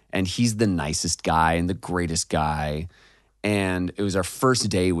amazing, and he's the nicest guy and the greatest guy. And it was our first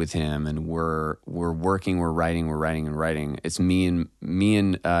day with him, and we're working, we're writing. It's me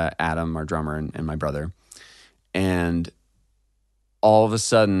and Adam, our drummer, and my brother. And all of a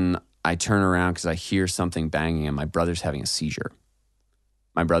sudden, I turn around because I hear something banging, and my brother's having a seizure.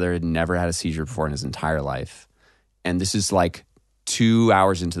 My brother had never had a seizure before in his entire life. And this is like 2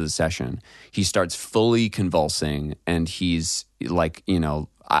 hours into the session. He starts fully convulsing, and he's like,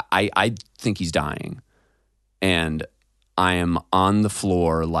 I think he's dying. And I am on the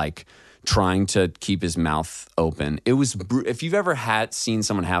floor, like trying to keep his mouth open. It was, if you've ever seen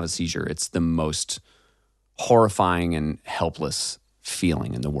someone have a seizure, it's the most horrifying and helpless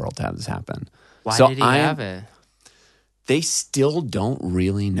feeling in the world to have this happen. Why did he have it? They still don't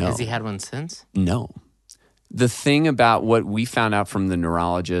really know. Has he had one since? No. The thing about what we found out from the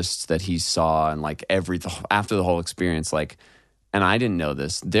neurologists that he saw and like after the whole experience, like, and I didn't know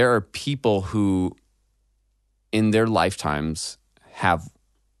this, there are people who in their lifetimes have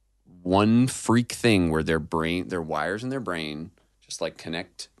one freak thing where their wires in their brain just like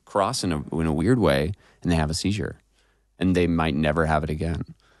cross in a weird way, and they have a seizure, and they might never have it again.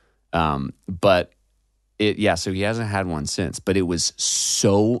 So he hasn't had one since, but it was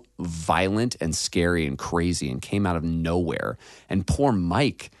so violent and scary and crazy and came out of nowhere. And poor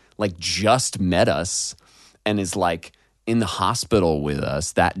Mike, like, just met us and is like in the hospital with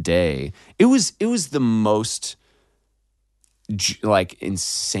us that day. It was the most like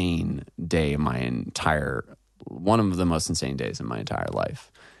insane day of one of the most insane days in my entire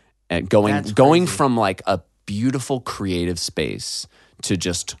life. And going from like a beautiful creative space to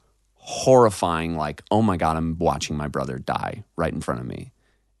just horrifying, like, oh my God, I'm watching my brother die right in front of me.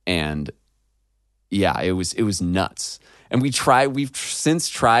 And yeah, it was nuts. And we've since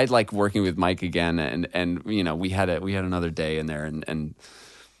tried like working with Mike again, and we had another day in there, and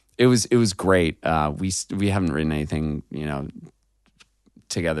it was great. We haven't written anything,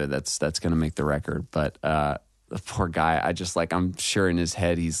 together that's going to make the record, but the poor guy, I'm sure in his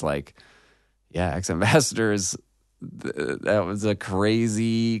head he's like, yeah, X Ambassadors, that was a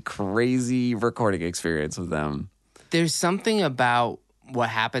crazy, crazy recording experience with them. There's something about what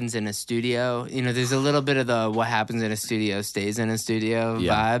happens in a studio. There's a little bit of the what happens in a studio stays in a studio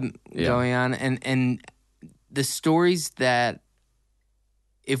vibe going on. And the stories that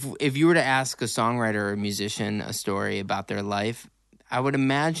if you were to ask a songwriter or a musician a story about their life, I would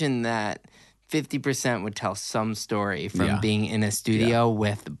imagine that 50% would tell some story from being in a studio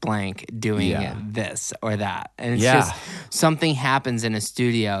with blank doing this or that. And it's just something happens in a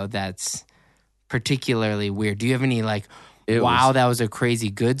studio that's particularly weird. Do you have any like, that was a crazy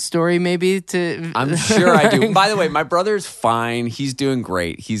good story maybe to... I'm sure I do. By the way, my brother's fine. He's doing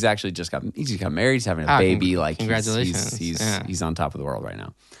great. He's actually just got married. He's having a baby. Congratulations. He's on top of the world right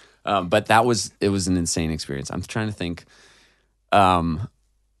now. But it was an insane experience. I'm trying to think... I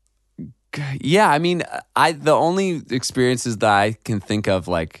mean, the only experiences that I can think of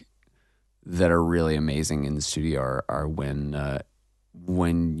like that are really amazing in the studio are when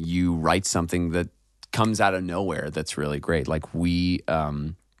you write something that comes out of nowhere that's really great. Like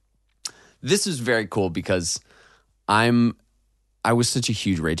this is very cool because I was such a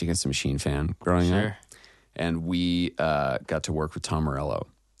huge Rage Against the Machine fan growing up. And we got to work with Tom Morello.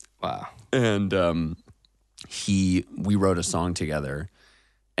 Wow. And we wrote a song together.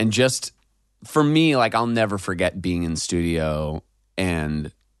 And just for me, like, I'll never forget being in the studio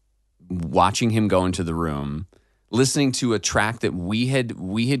and watching him go into the room, listening to a track that we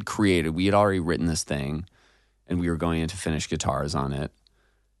had created. We had already written this thing, and we were going into finished guitars on it.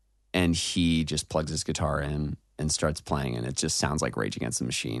 And he just plugs his guitar in and starts playing, and it just sounds like Rage Against the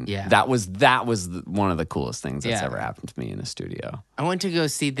Machine. Yeah. That was one of the coolest things that's ever happened to me in a studio. I went to go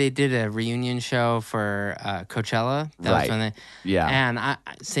see, they did a reunion show for Coachella. That was when they, and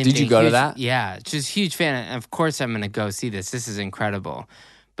same Did thing, you go to that? Yeah, just huge fan. And of course I'm going to go see this. This is incredible.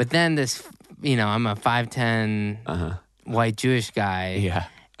 But then this, I'm a 5'10" white Jewish guy. Yeah.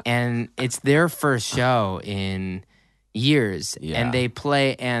 And it's their first show in years. Yeah. And they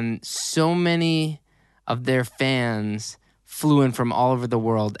play, and so many of their fans flew in from all over the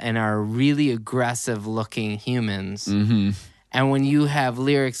world and are really aggressive looking humans. Mm-hmm. And when you have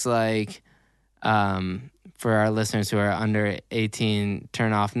lyrics like, for our listeners who are under 18,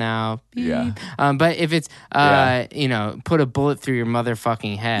 turn off now. Beep. Yeah. But if it's, put a bullet through your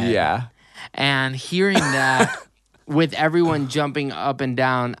motherfucking head. Yeah. And hearing that with everyone jumping up and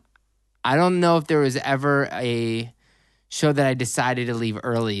down, I don't know if there was ever a show that I decided to leave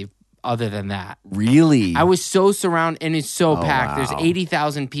early other than that. Really? I was so surrounded, and it's so packed. Wow. There's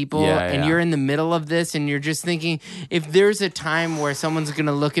 80,000 people, and you're in the middle of this, and you're just thinking, if there's a time where someone's going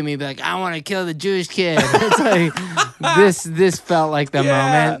to look at me and be like, I want to kill the Jewish kid. It's like, this felt like the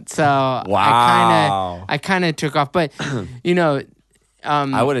moment. So I kind of took off. But,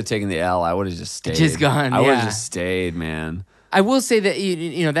 I would have taken the L. I would have just stayed. Just gone, I would have just stayed, man. I will say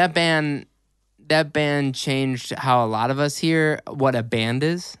that, that band changed how a lot of us hear what a band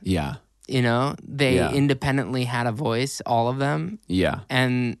is. Yeah. They independently had a voice, all of them. Yeah.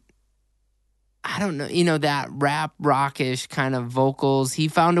 And I don't know, that rap, rockish kind of vocals, he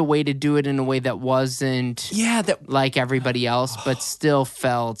found a way to do it in a way that wasn't like everybody else, but still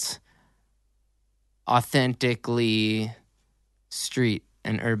felt authentically street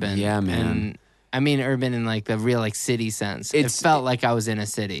and urban. Yeah, man. And I mean urban in like the real like city sense. It felt like I was in a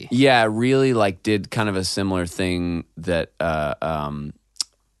city. Yeah, it really like did kind of a similar thing that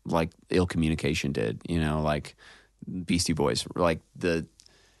like Ill Communication did, like Beastie Boys. Like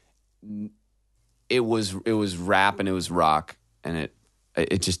it was rap and it was rock, and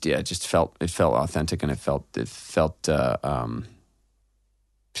it just felt authentic, and it felt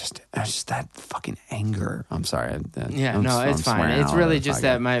just that fucking anger. I'm sorry. It's fine. It's really just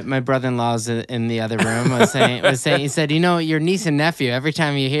that my brother-in-law's in the other room was saying, he said, your niece and nephew, every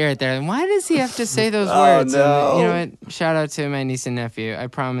time you hear it, they're like, why does he have to say those words? No. And you know what? Shout out to my niece and nephew. I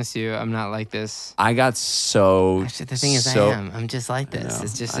promise you, I'm not like this. I got so... Actually, the thing is, I am. I'm just like this.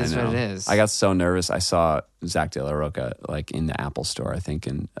 It's just is what it is. I got so nervous. I saw Zach De La Rocha like in the Apple store, I think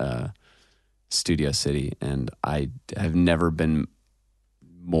in Studio City, and I have never been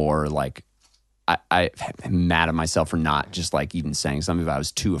more like I'm mad at myself for not just like even saying something, but I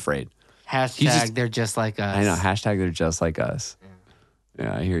was too afraid. Hashtag they're just like us. I know. Hashtag they're just like us.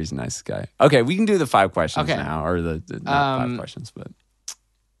 Yeah, I hear he's a nice guy. Okay, we can do the 5 questions now, or the not 5 questions, but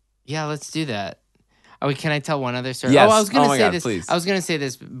yeah, let's do that. Oh, can I tell one other story? Yes. I was going to say this. Please. I was going to say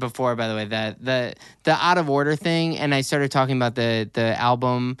this before, by the way, that the out of order thing, and I started talking about the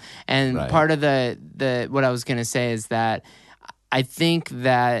album, and part of the what I was going to say is that I think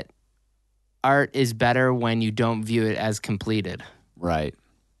that art is better when you don't view it as completed. Right.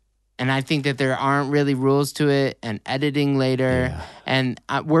 And I think that there aren't really rules to it, and editing later. Yeah. And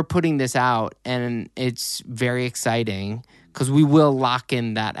we're putting this out, and it's very exciting because we will lock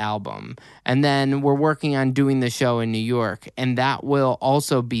in that album. And then we're working on doing the show in New York, and that will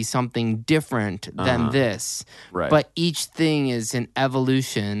also be something different than this. Right. But each thing is an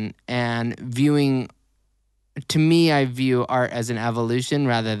evolution, and viewing... To me, I view art as an evolution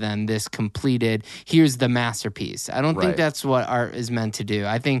rather than this completed, here's the masterpiece. I don't think that's what art is meant to do.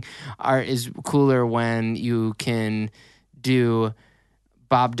 I think art is cooler when you can do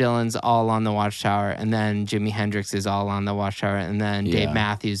Bob Dylan's All on the Watchtower, and then Jimi Hendrix is All on the Watchtower, and then Dave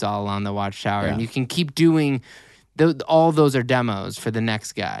Matthews All on the Watchtower. And you can keep doing, all those are demos for the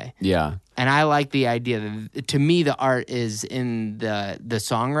next guy. Yeah. And I like the idea that, to me, the art is in the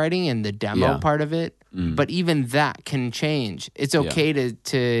songwriting and the demo part of it. But even that can change. It's okay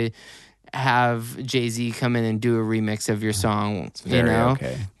to have Jay-Z come in and do a remix of your song. It's very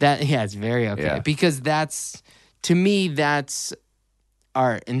okay. It's very okay. Yeah. Because to me, that's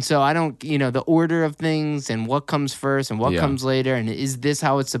art. And so I don't, the order of things and what comes first and what comes later and is this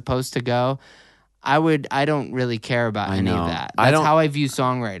how it's supposed to go? I don't really care about any of that. That's how I view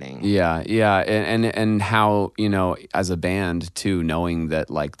songwriting. Yeah. And how, as a band too, knowing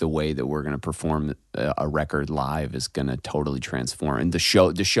that like the way that we're going to perform a record live is going to totally transform. And the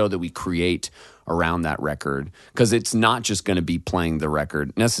show that we create around that record, because it's not just going to be playing the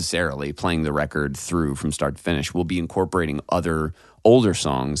record through from start to finish. We'll be incorporating other older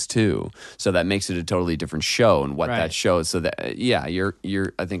songs too, so that makes it a totally different show and what that show is. So that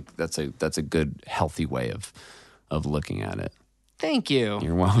I think that's a good healthy way of looking at it. Thank you.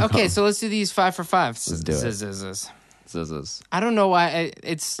 You're welcome. Okay, so let's do these 5 for 5. Let's do it. Zizzes. I don't know why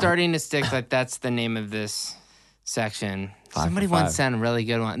it's starting to stick like that's the name of this section. Somebody once sent a really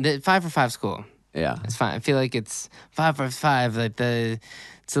good one. 5 for 5's cool. Yeah, it's fine. I feel like it's 5 for 5. Like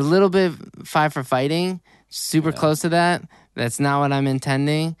it's a little bit 5 for fighting. Super close to that. That's not what I'm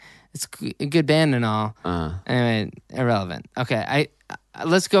intending. It's a good band and all. Anyway, irrelevant. Okay,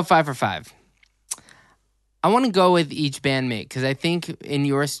 let's go 5 for 5. I want to go with each bandmate because I think in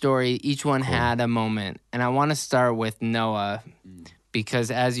your story, each one had a moment. And I want to start with Noah because,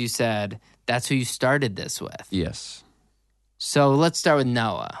 as you said, that's who you started this with. Yes. So let's start with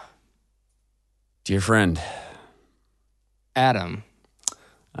Noah. Dear friend. Adam.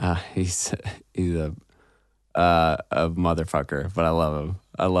 He's a motherfucker, but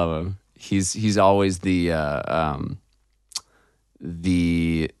I love him. He's always the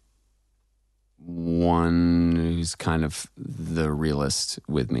one who's kind of the realist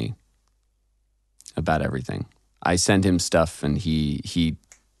with me about everything. I send him stuff and he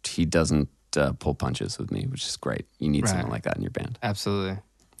doesn't pull punches with me, which is great. You need someone like that in your band. Absolutely.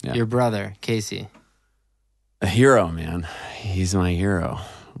 Yeah. Your brother, Casey. A hero, man. He's my hero.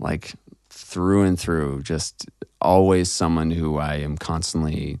 Like through and through, just always someone who I am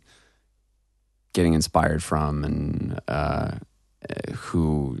constantly getting inspired from and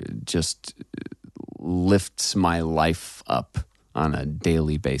who just lifts my life up on a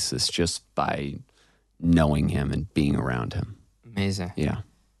daily basis just by knowing him and being around him. Amazing. Yeah.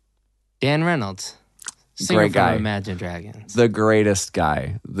 Dan Reynolds. Singer Great guy. From Imagine Dragons. The greatest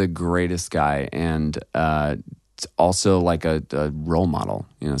guy. And also like a role model,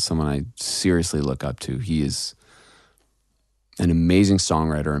 someone I seriously look up to. He is an amazing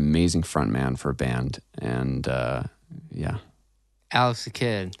songwriter, amazing frontman for a band. And Alex the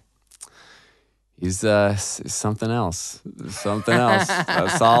Kid. He's something else. That's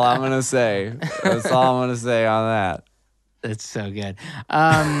all I'm going to say. That's all I'm going to say on that. That's so good.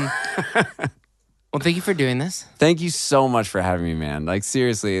 Well, thank you for doing this. Thank you so much for having me, man. Like,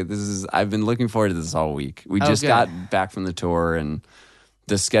 seriously, I've been looking forward to this all week. We just got back from the tour, and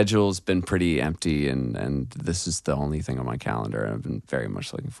the schedule's been pretty empty, and this is the only thing on my calendar, and I've been very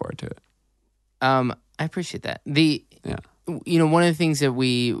much looking forward to it. I appreciate that. One of the things that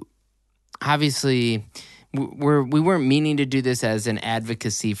we obviously we weren't meaning to do this as an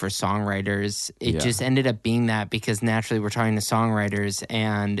advocacy for songwriters. It just ended up being that because naturally we're talking to songwriters,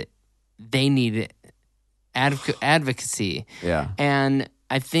 and they need advocacy. Yeah. And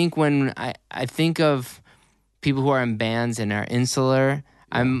I think when I think of people who are in bands and are insular,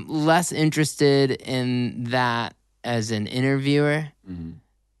 I'm less interested in that as an interviewer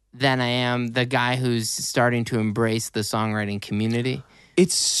than I am the guy who's starting to embrace the songwriting community.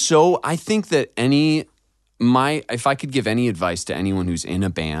 I think that if I could give any advice to anyone who's in a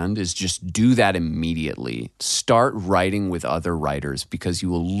band is just do that immediately. Start writing with other writers because you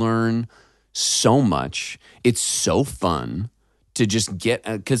will learn so much. It's so fun to just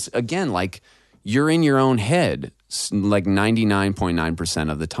because again, like you're in your own head like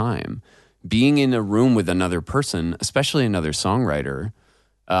 99.9% of the time. Being in a room with another person, especially another songwriter,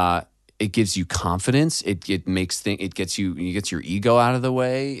 it gives you confidence. It gets your ego out of the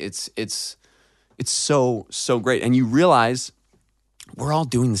way. It's so great. And you realize we're all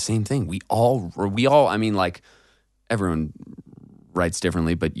doing the same thing. We all, I mean, like everyone writes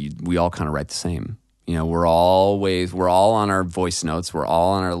differently, but we all kind of write the same. We're all on our voice notes. We're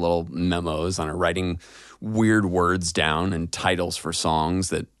all on our little memos, on our writing weird words down and titles for songs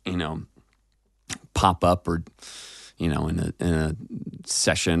that, pop up or, in a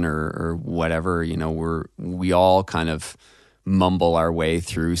session or whatever, we all kind of mumble our way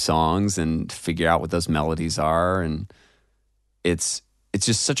through songs and figure out what those melodies are. And it's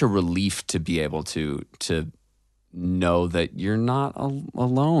just such a relief to be able to know that you're not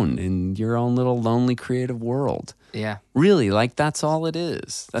alone in your own little lonely creative world. Yeah. Really, like that's all it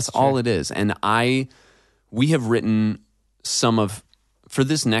is. That's all it is. And we have written for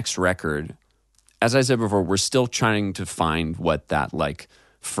this next record, as I said before, we're still trying to find what that like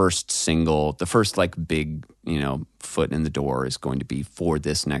first single, the first like big, foot in the door is going to be for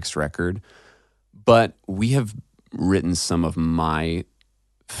this next record. But we have written some of my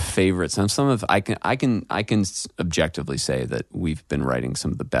favorites, and I can objectively say that we've been writing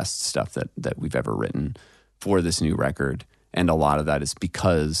some of the best stuff that we've ever written for this new record. And a lot of that is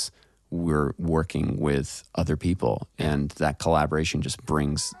because we're working with other people, and that collaboration just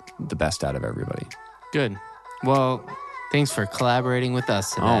brings the best out of everybody. Good. Well, thanks for collaborating with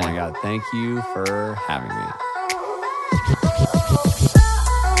us today. Oh my God. Thank you for having me.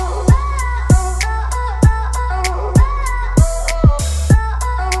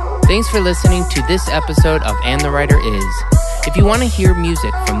 Thanks for listening to this episode of And the Writer Is. If you want to hear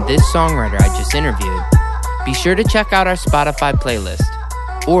music from this songwriter I just interviewed, be sure to check out our Spotify playlist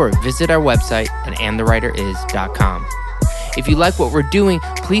or visit our website at andthewriteris.com. If you like what we're doing,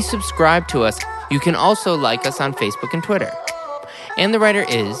 please subscribe to us. You can also like us on Facebook and Twitter. And the Writer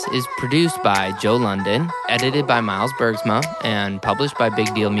is produced by Joe London, edited by Miles Bergsma, and published by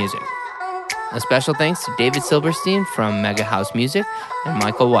Big Deal Music. A special thanks to David Silverstein from Mega House Music and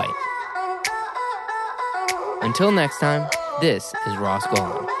Michael White. Until next time, this is Ross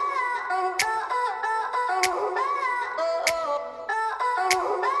Golan.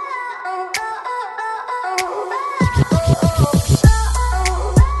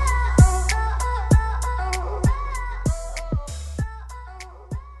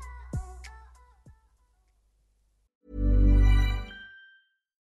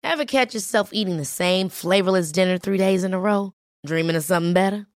 Ever catch yourself eating the same flavorless dinner 3 days in a row? Dreaming of something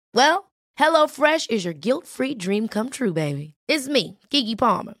better? Well, HelloFresh is your guilt-free dream come true, baby. It's me, Keke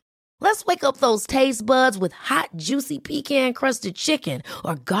Palmer. Let's wake up those taste buds with hot, juicy pecan-crusted chicken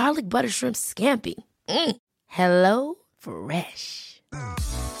or garlic butter shrimp scampi. HelloFresh.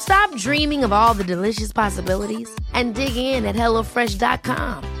 Stop dreaming of all the delicious possibilities and dig in at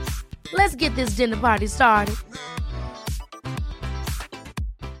HelloFresh.com. Let's get this dinner party started.